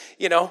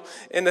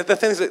 And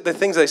the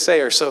things they say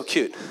are so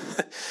cute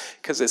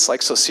because it's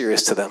like so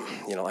serious to them,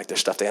 like their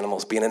stuffed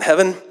animals being in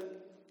heaven.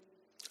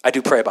 I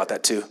do pray about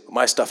that too.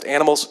 My stuffed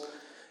animals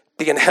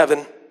be in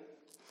heaven.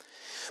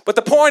 But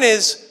the point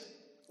is,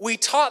 we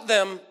taught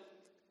them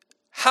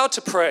how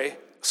to pray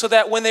so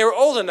that when they were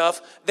old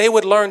enough, they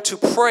would learn to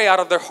pray out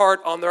of their heart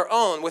on their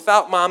own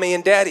without mommy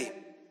and daddy.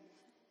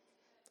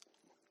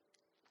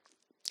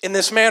 In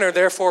this manner,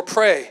 therefore,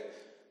 pray.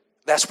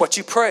 That's what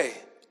you pray,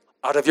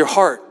 out of your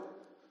heart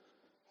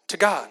to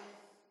God.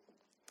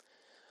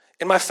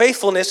 And my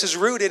faithfulness is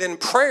rooted in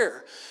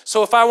prayer.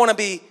 So if I want to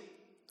be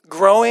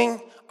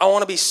growing, I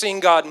want to be seeing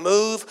God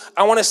move,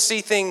 I want to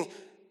see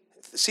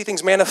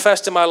things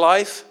manifest in my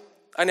life,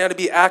 I need to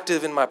be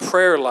active in my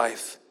prayer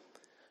life.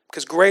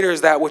 Because greater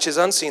is that which is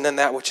unseen than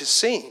that which is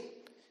seen.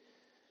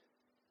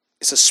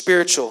 It's a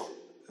spiritual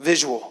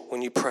visual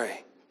when you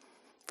pray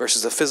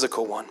versus a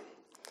physical one.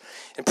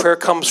 And prayer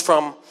comes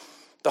from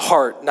the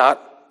heart,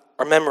 not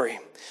our memory.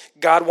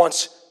 God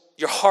wants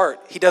your heart.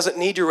 He doesn't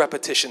need your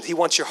repetitions. He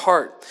wants your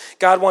heart.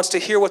 God wants to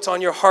hear what's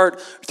on your heart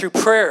through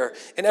prayer.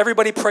 And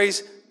everybody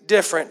prays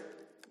different,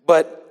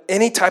 but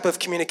any type of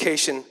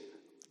communication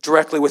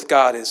directly with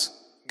God is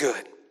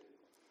good.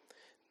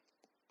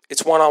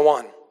 It's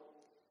one-on-one.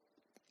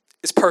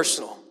 It's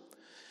personal.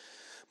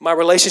 My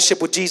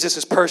relationship with Jesus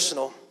is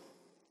personal.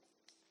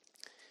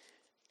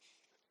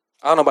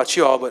 I don't know about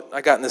you all, but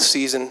I got in this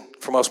season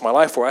for most of my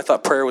life where I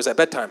thought prayer was at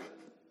bedtime.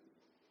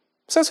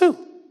 Says who?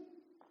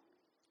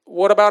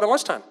 What about at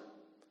lunchtime?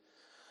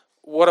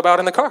 What about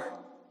in the car?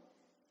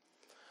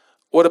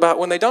 What about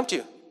when they dumped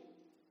you?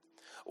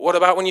 What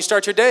about when you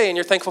start your day and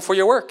you're thankful for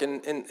your work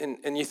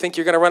and you think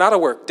you're going to run out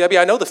of work? Debbie,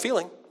 I know the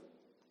feeling.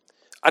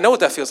 I know what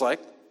that feels like.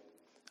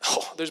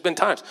 Oh, there's been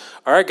times.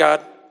 All right,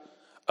 God,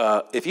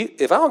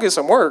 if I don't get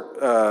some work,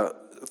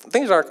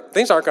 things aren't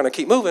going to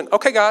keep moving.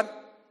 Okay, God,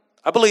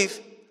 I believe.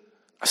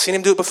 I've seen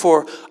him do it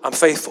before. I'm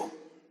faithful.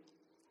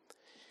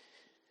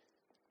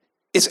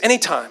 It's any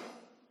time.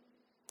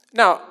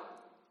 Now,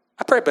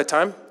 I pray at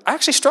bedtime. I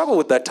actually struggle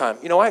with bedtime.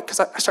 You know why? Because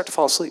I start to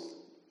fall asleep,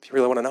 if you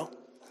really want to know.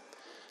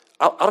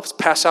 I'll just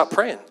pass out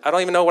praying. I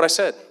don't even know what I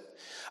said.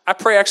 I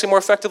pray actually more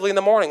effectively in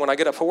the morning when I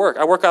get up for work.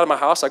 I work out of my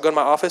house. I go to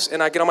my office,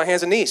 and I get on my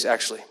hands and knees,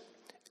 actually.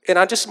 And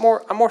I'm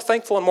more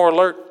thankful and more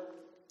alert.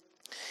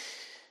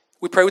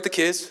 We pray with the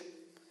kids.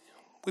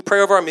 We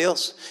pray over our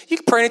meals. You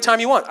can pray anytime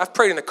you want. I've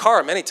prayed in the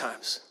car many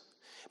times.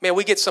 Man,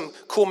 we get some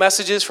cool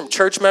messages from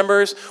church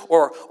members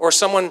or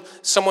someone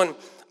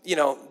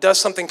does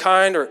something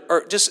kind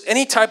or just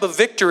any type of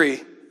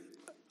victory.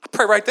 I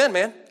pray right then,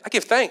 man. I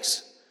give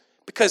thanks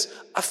because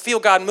I feel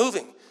God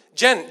moving.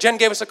 Jen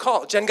gave us a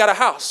call. Jen got a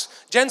house.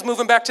 Jen's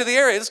moving back to the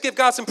area. Let's give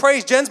God some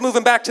praise. Jen's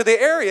moving back to the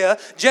area.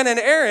 Jen and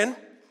Aaron.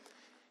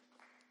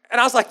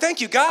 And I was like, thank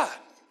you, God.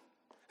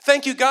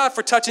 Thank you, God,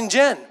 for touching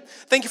Jen.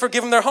 Thank you for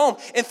giving their home.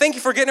 And thank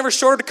you for getting her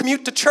shorter to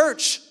commute to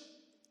church.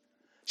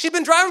 She's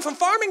been driving from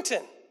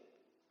Farmington.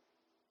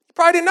 You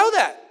probably didn't know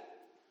that.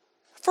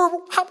 For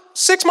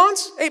 6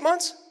 months, 8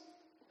 months,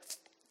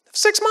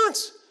 6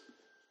 months.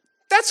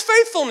 That's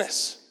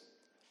faithfulness.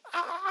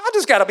 I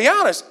just got to be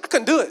honest. I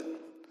couldn't do it.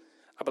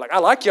 I'd be like, I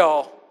like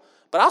y'all,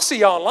 but I'll see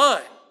y'all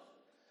online.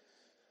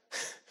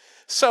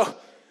 So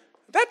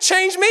that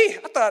changed me.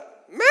 I thought,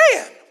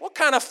 man, what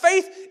kind of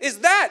faith is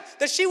that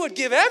she would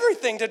give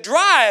everything to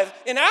drive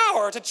an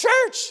hour to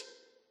church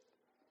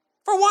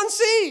for one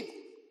seed?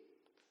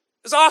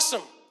 It's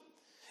awesome.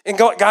 And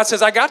God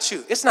says, I got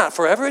you. It's not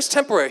forever. It's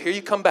temporary. Here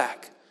you come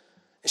back.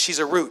 And she's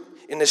a root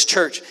in this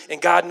church. And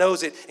God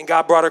knows it. And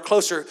God brought her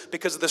closer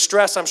because of the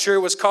stress I'm sure it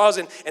was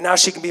causing. And now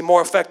she can be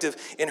more effective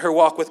in her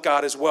walk with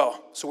God as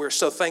well. So we're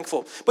so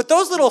thankful. But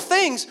those little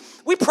things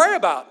we pray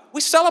about. We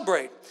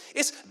celebrate.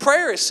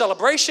 Prayer is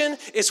celebration.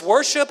 It's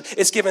worship.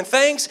 It's giving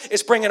thanks.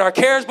 It's bringing our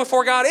cares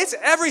before God. It's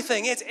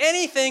everything. It's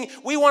anything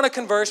we want to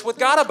converse with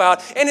God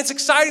about. And it's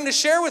exciting to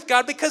share with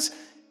God because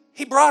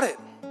he brought it.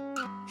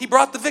 He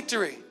brought the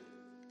victory.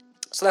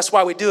 So that's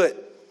why we do it.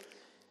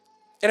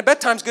 And at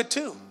bedtime's good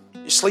too.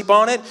 You sleep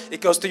on it.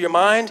 It goes through your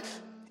mind.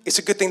 It's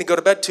a good thing to go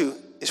to bed to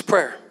is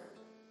prayer.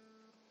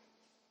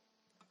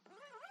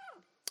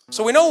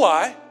 So we know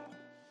why.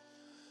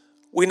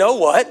 We know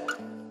what.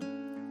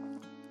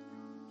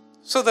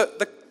 So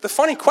the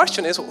funny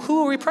question is,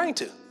 who are we praying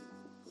to?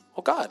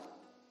 Well, God.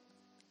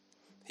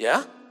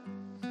 Yeah?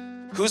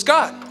 Who's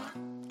God?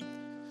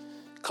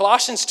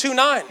 Colossians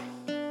 2:9.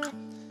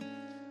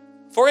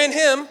 For in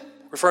him,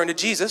 referring to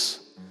Jesus,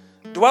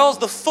 dwells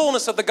the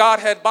fullness of the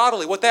Godhead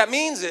bodily. What that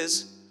means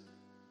is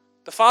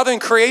the Father in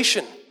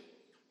creation,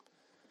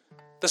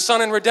 the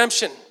Son in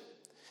redemption,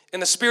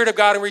 and the Spirit of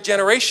God in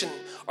regeneration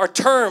are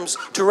terms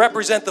to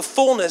represent the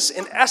fullness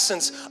and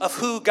essence of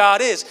who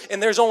God is.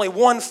 And there's only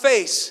one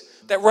face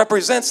that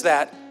represents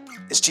that.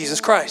 It's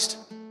Jesus Christ.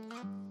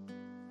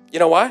 You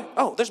know why?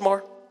 Oh, there's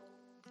more.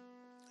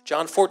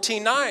 John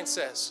 14:9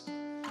 says,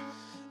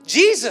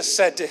 Jesus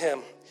said to him,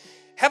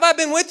 have I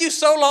been with you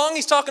so long?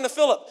 He's talking to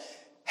Philip.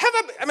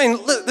 I'm going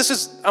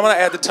to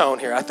add the tone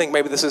here. I think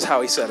maybe this is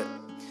how he said it.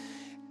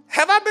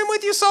 Have I been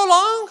with you so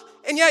long,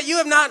 and yet you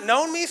have not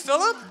known me,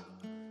 Philip?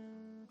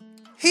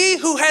 He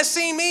who has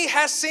seen me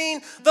has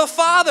seen the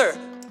Father.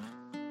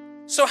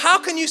 So how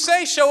can you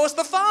say, show us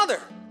the Father?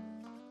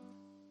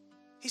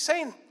 He's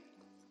saying,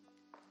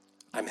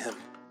 I'm him.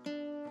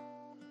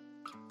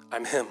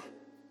 I'm him.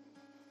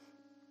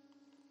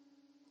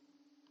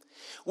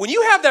 When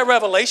you have that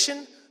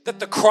revelation that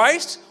the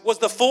Christ was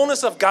the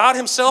fullness of God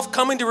himself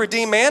coming to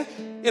redeem man,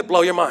 it'll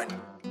blow your mind.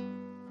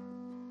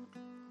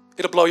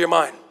 It'll blow your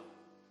mind.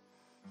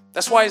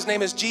 That's why his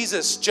name is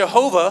Jesus.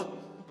 Jehovah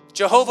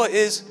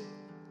is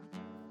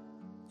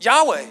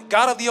Yahweh,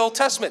 God of the Old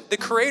Testament, the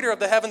creator of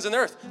the heavens and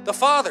earth, the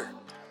Father.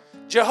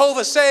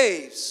 Jehovah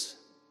saves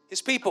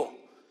his people.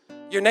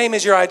 Your name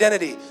is your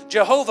identity.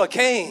 Jehovah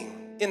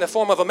came in the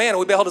form of a man, and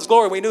we beheld his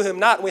glory. We knew him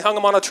not, and we hung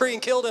him on a tree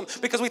and killed him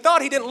because we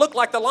thought he didn't look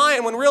like the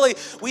lion, when really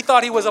we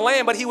thought he was a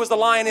lamb, but he was the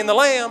lion in the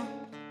lamb.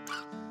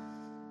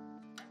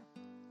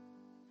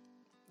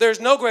 There's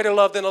no greater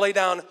love than to lay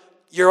down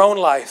your own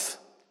life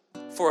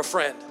for a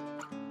friend,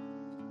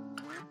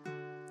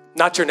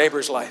 not your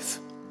neighbor's life.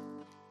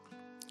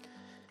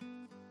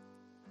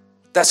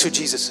 That's who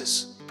Jesus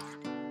is.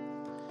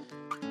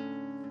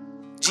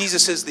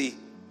 Jesus is the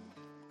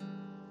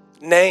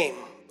name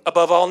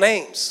above all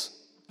names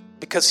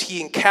because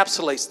he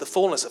encapsulates the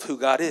fullness of who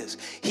God is.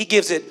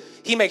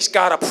 He makes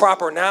God a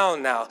proper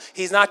noun now.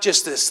 He's not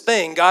just this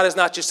thing. God is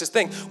not just this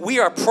thing. We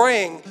are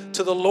praying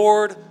to the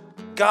Lord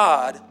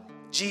God,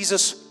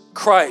 Jesus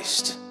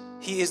Christ.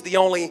 He is the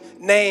only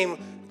name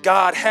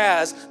God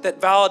has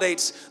that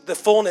validates the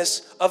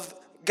fullness of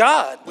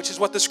God, which is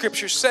what the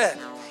scripture said.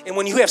 And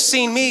when you have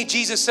seen me,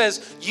 Jesus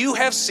says, you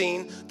have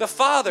seen the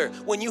Father.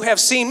 When you have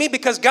seen me,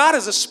 because God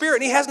is a spirit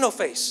and he has no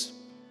face.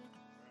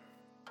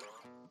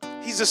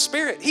 He's a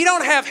spirit. He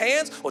don't have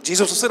hands. Well,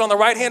 Jesus will sit on the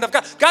right hand of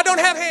God. God don't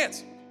have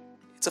hands.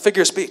 It's a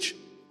figure of speech.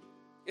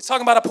 It's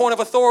talking about a point of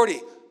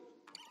authority.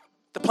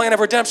 The plan of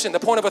redemption, the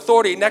point of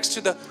authority next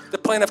to the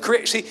plan of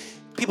creation. See,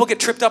 people get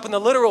tripped up in the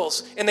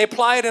literals and they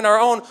apply it in our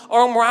own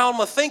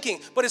realm of thinking.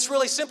 But it's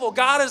really simple.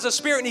 God is a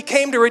spirit and he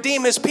came to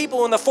redeem his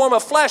people in the form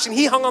of flesh, and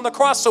he hung on the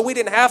cross so we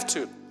didn't have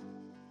to.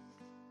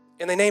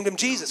 And they named him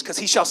Jesus because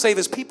he shall save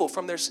his people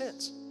from their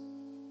sins,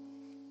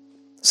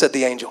 said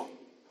the angel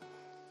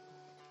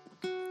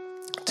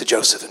to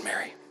Joseph and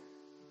Mary.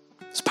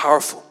 It's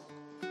powerful.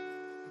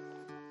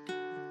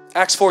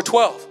 Acts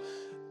 4:12.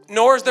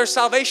 Nor is there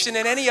salvation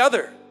in any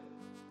other.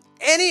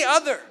 Any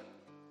other.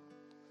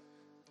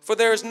 For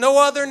there is no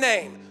other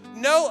name.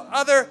 No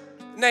other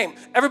name.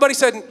 Everybody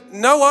said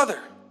no other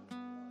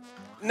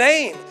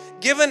name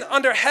given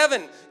under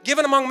heaven,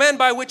 given among men,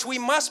 by which we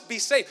must be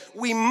saved.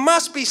 We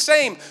must be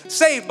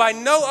saved by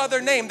no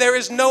other name. There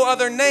is no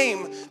other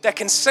name that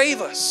can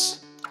save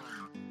us.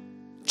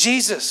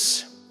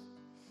 Jesus.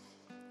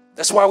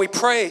 That's why we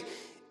pray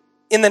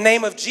in the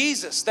name of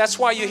Jesus. That's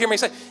why you hear me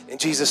say, in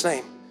Jesus'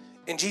 name.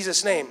 In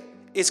Jesus' name.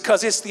 It's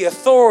because it's the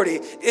authority,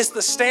 it's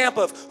the stamp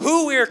of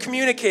who we are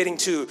communicating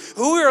to,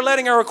 who we are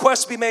letting our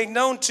requests be made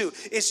known to.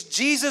 It's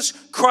Jesus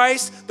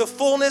Christ, the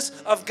fullness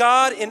of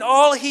God in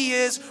all he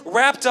is,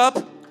 wrapped up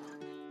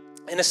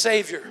in a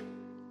Savior.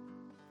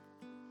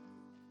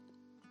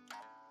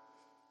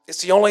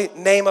 It's the only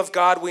name of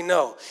God we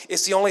know.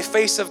 It's the only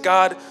face of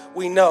God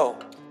we know.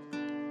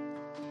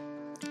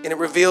 And it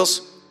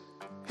reveals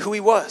who he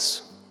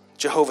was.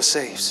 Jehovah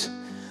saves.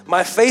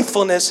 My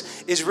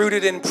faithfulness is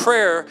rooted in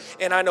prayer,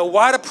 and I know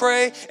why to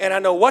pray, and I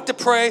know what to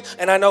pray,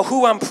 and I know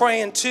who I'm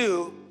praying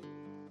to.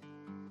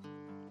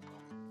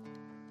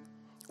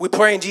 We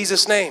pray in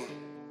Jesus' name.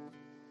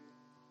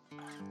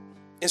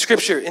 In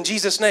Scripture, in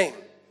Jesus' name.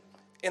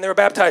 And they were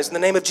baptized in the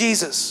name of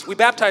Jesus. We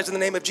baptized in the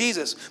name of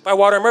Jesus by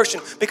water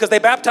immersion because they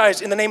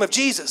baptized in the name of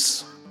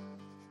Jesus.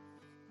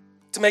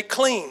 To make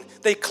clean.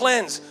 They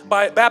cleanse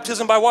by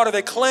baptism by water.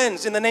 They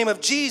cleanse in the name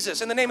of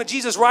Jesus. In the name of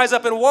Jesus, rise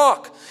up and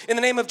walk. In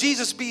the name of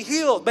Jesus, be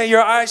healed. May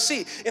your eyes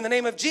see. In the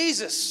name of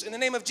Jesus. In the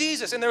name of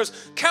Jesus. And there was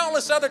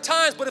countless other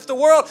times, but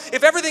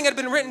if everything had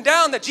been written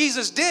down that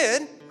Jesus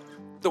did,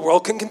 the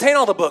world couldn't contain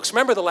all the books.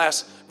 Remember the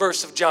last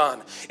verse of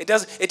John. It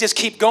just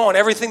keep going.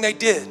 Everything they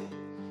did.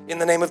 In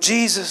the name of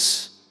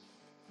Jesus,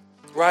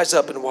 rise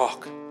up and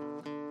walk.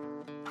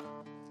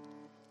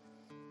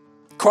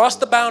 Cross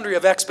the boundary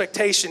of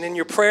expectation in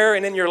your prayer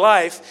and in your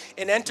life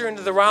and enter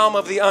into the realm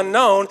of the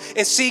unknown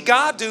and see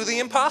God do the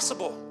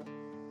impossible.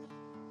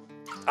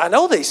 I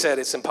know they said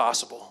it's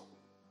impossible,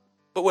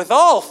 but with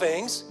all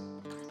things,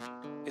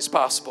 it's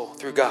possible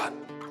through God.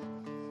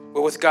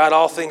 But with God,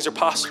 all things are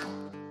possible.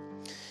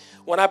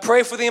 When I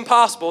pray for the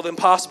impossible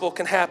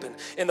can happen.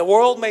 And the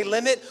world may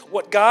limit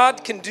what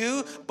God can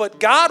do, but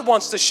God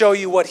wants to show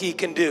you what he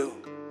can do.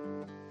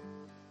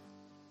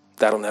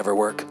 That'll never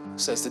work,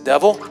 says the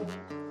devil.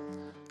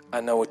 I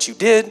know what you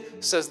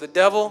did, says the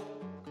devil.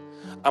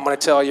 I'm going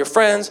to tell your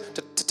friends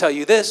to tell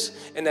you this,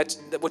 and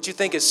that what you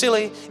think is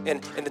silly,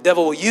 and the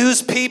devil will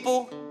use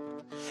people.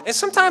 And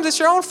sometimes it's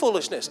your own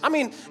foolishness. I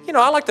mean,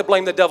 I like to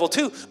blame the devil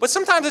too, but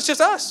sometimes it's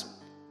just us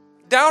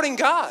doubting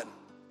God.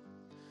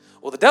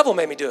 Well, the devil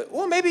made me do it.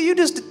 Well, maybe you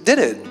just did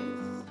it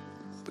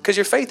because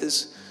your faith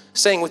is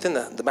staying within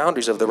the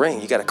boundaries of the ring.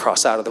 You got to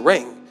cross out of the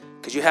ring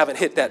because you haven't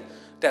hit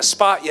that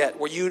spot yet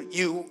where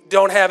you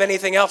don't have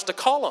anything else to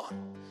call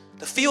on.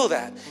 To feel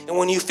that. And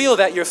when you feel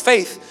that, your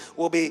faith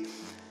will be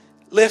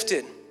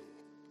lifted.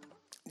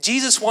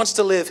 Jesus wants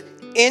to live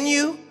in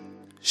you,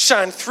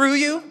 shine through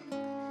you,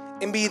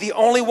 and be the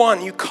only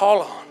one you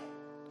call on.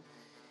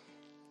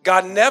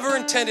 God never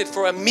intended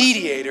for a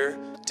mediator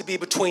to be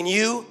between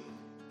you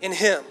and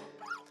him.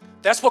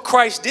 That's what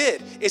Christ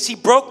did, is he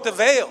broke the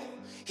veil.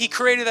 He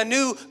created a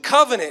new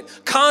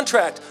covenant,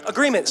 contract,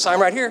 agreement, sign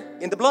right here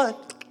in the blood.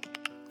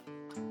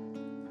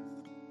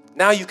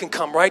 Now you can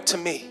come right to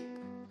me.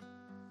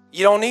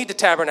 You don't need the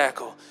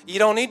tabernacle. You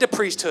don't need the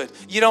priesthood.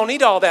 You don't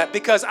need all that,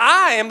 because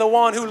I am the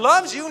one who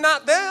loves you,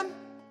 not them.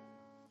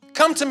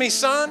 Come to me,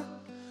 son.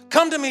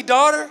 Come to me,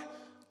 daughter.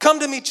 Come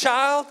to me,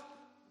 child.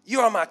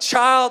 You are my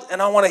child,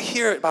 and I want to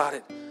hear about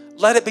it.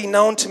 Let it be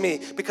known to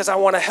me, because I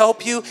want to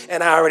help you,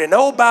 and I already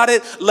know about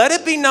it. Let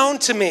it be known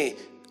to me.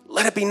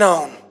 Let it be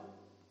known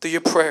through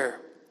your prayer.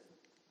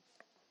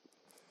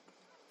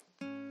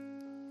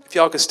 If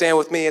y'all could stand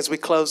with me as we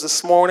close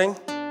this morning.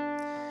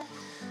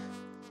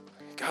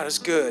 God is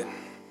good.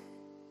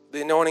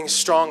 The anointing is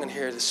strong in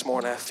here this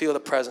morning. I feel the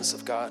presence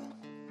of God.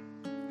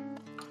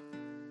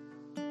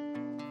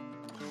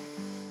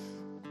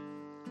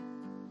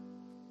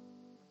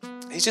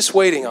 He's just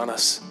waiting on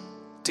us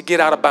to get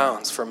out of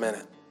bounds for a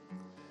minute,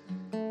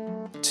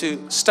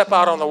 to step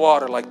out on the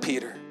water like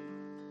Peter.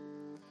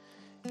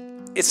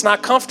 It's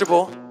not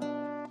comfortable.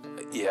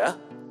 Yeah.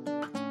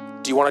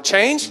 Do you want to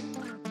change?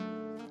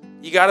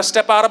 You got to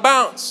step out of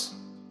bounds.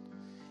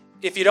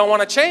 If you don't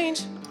want to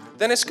change,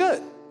 then it's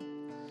good.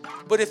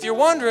 But if you're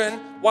wondering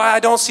why I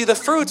don't see the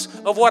fruits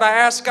of what I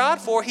asked God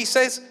for, he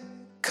says,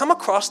 come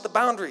across the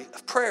boundary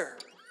of prayer.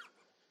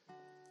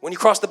 When you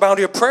cross the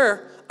boundary of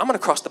prayer, I'm going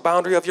to cross the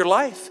boundary of your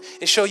life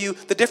and show you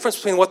the difference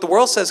between what the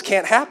world says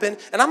can't happen,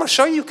 and I'm going to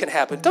show you can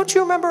happen. Don't you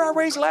remember I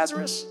raised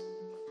Lazarus?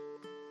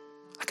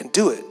 I can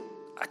do it.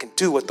 I can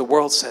do what the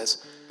world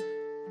says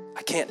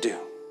I can't do.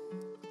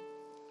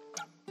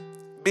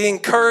 Be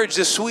encouraged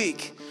this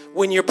week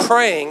when you're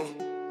praying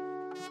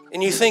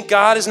and you think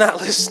God is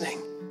not listening.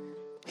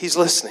 He's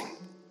listening.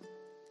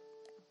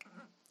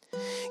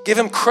 Give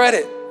him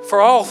credit for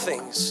all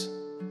things.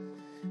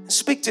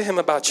 Speak to him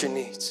about your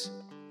needs.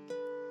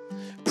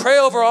 Pray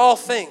over all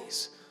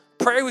things.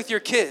 Pray with your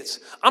kids.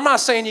 I'm not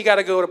saying you got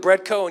to go to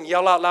Breadco and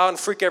yell out loud and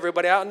freak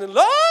everybody out and then,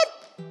 Lord,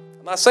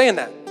 I'm not saying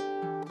that.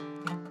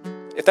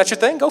 If that's your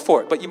thing, go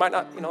for it. But you might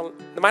not,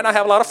 they might not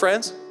have a lot of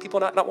friends. People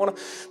not want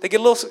to, they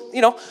get a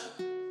little,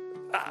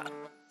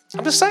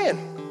 I'm just saying.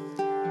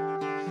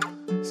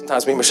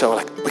 Sometimes me and Michelle are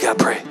like, we got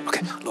to pray.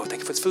 Okay, Lord,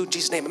 thank you for this food. In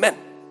Jesus' name, amen.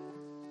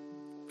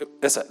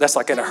 That's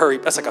like in a hurry.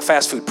 That's like a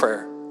fast food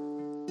prayer.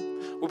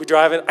 We'll be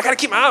driving. I got to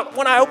keep my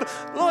one eye open.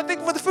 Lord,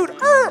 thank you for the food.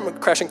 I'm a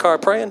crashing car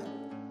praying.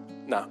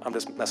 No, I'm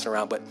just messing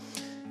around. But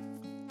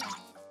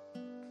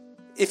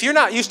if you're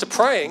not used to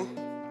praying,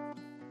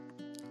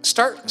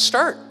 start.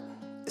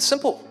 It's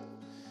simple.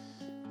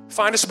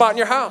 Find a spot in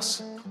your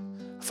house.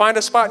 Find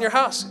a spot in your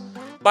house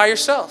by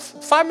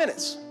yourself. 5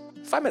 minutes.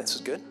 5 minutes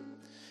is good.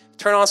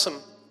 Turn on some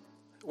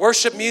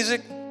worship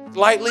music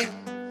lightly.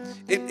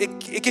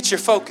 It gets your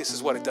focus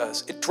is what it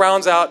does. It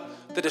drowns out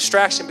the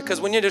distraction, because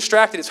when you're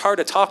distracted, it's hard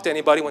to talk to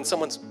anybody when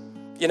someone's,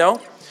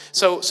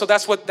 So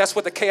that's what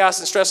the chaos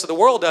and stress of the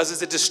world does,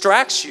 is it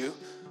distracts you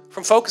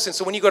from focusing.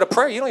 So when you go to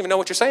prayer, you don't even know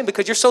what you're saying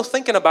because you're so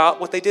thinking about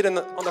what they did on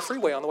the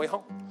freeway on the way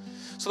home.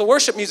 So the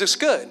worship music's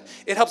good.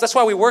 It helps. That's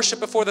why we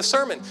worship before the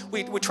sermon.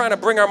 We're trying to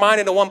bring our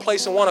mind into one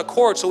place in one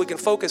accord so we can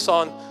focus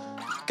on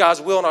God's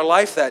will in our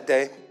life that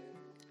day.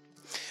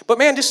 But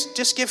man,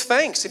 just give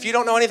thanks. If you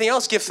don't know anything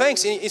else, give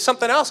thanks. It's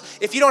something else.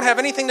 If you don't have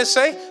anything to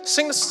say,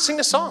 sing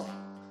the song.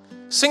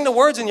 Sing the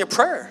words in your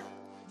prayer.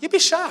 You'd be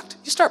shocked.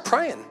 You start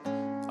praying.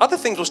 Other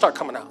things will start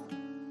coming out.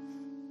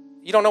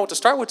 You don't know what to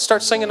start with,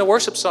 start singing the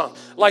worship song.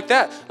 Like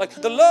that. Like,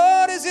 the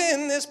Lord is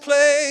in this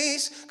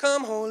place.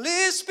 Come,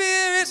 Holy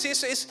Spirit.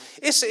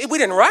 We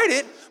didn't write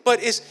it,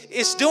 but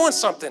it's doing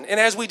something. And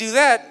as we do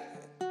that,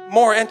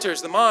 more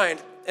enters the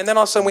mind. And then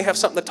all of a sudden we have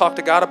something to talk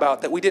to God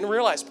about that we didn't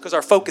realize because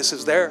our focus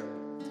is there.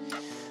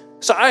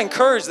 So I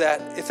encourage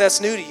that if that's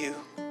new to you.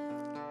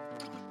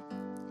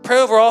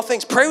 Pray over all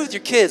things. Pray with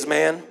your kids,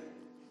 man.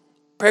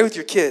 Pray with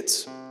your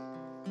kids.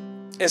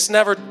 It's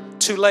never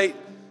too late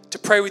to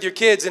pray with your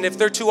kids. And if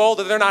they're too old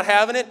or they're not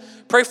having it,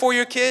 pray for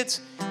your kids.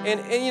 And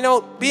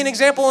be an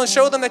example and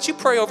show them that you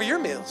pray over your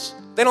meals.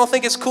 They don't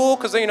think it's cool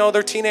because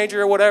they're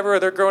teenager or whatever, or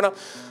they're growing up.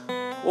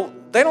 Well,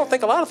 they don't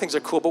think a lot of things are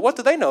cool, but what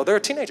do they know? They're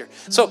a teenager.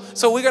 So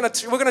we're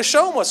gonna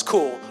show them what's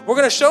cool. We're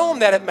gonna show them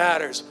that it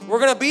matters. We're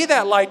gonna be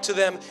that light to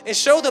them and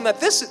show them that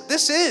this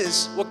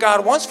is what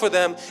God wants for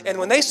them. And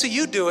when they see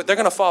you do it, they're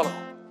gonna follow.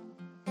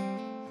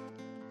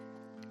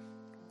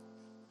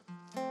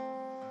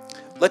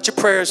 Let your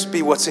prayers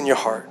be what's in your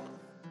heart,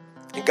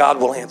 and God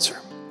will answer.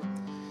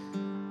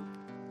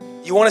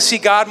 You want to see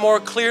God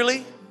more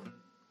clearly?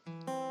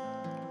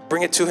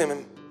 Bring it to him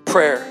in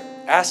prayer.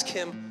 Ask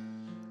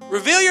him,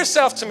 reveal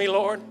yourself to me,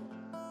 Lord.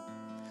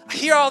 I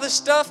hear all this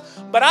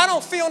stuff, but I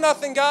don't feel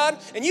nothing, God.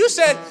 And you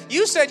said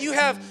you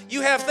have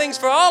things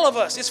for all of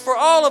us. It's for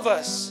all of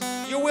us.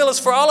 Your will is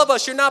for all of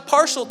us. You're not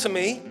partial to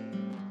me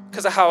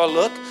because of how I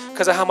look,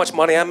 because of how much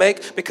money I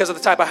make, because of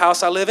the type of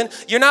house I live in.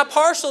 You're not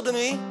partial to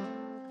me.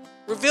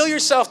 Reveal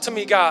yourself to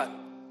me, God.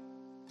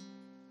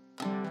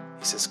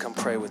 He says, come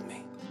pray with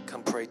me.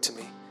 Come pray to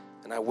me.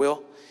 And I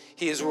will.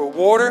 He is a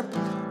rewarder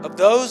of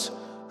those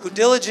who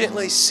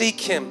diligently seek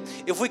him.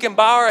 If we can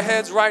bow our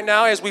heads right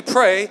now as we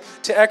pray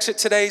to exit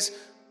today's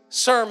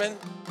sermon.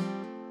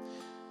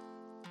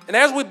 And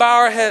as we bow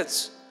our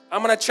heads,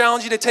 I'm going to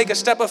challenge you to take a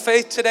step of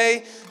faith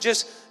today.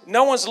 Just,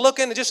 no one's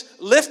looking.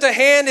 Just lift a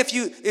hand if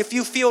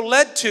you feel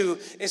led to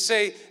and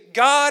say,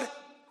 God,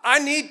 I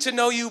need to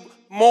know you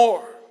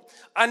more.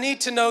 I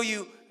need to know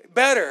you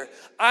better.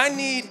 I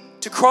need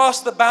to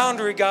cross the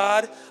boundary,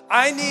 God.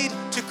 I need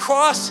to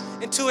cross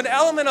into an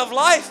element of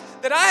life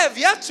that I have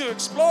yet to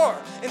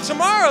explore. And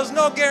tomorrow's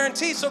no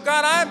guarantee. So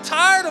God, I'm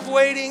tired of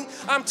waiting.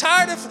 I'm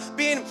tired of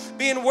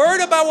being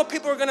worried about what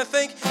people are going to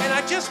think. And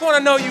I just want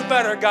to know you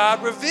better,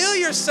 God. Reveal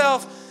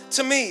yourself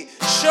to me.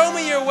 Show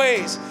me your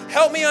ways.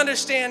 Help me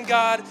understand,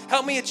 God.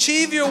 Help me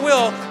achieve your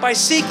will by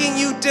seeking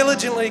you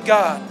diligently,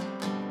 God.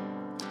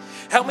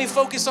 Help me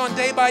focus on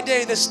day by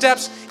day, the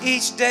steps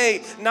each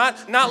day,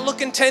 not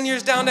looking 10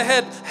 years down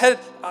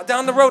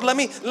down the road. Let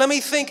me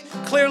think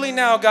clearly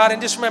now, God,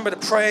 and just remember to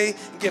pray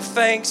and give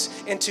thanks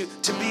and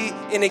to be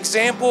an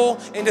example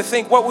and to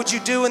think, what would you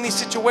do in these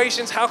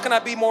situations? How can I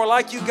be more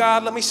like you,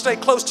 God? Let me stay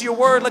close to your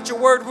word. Let your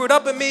word root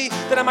up in me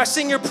that I might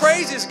sing your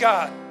praises,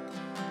 God.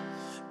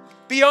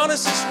 Be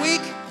honest this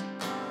week.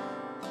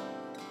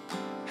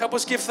 Help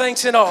us give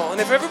thanks in all.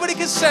 And if everybody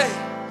can say,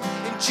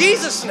 in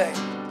Jesus' name,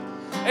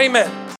 amen.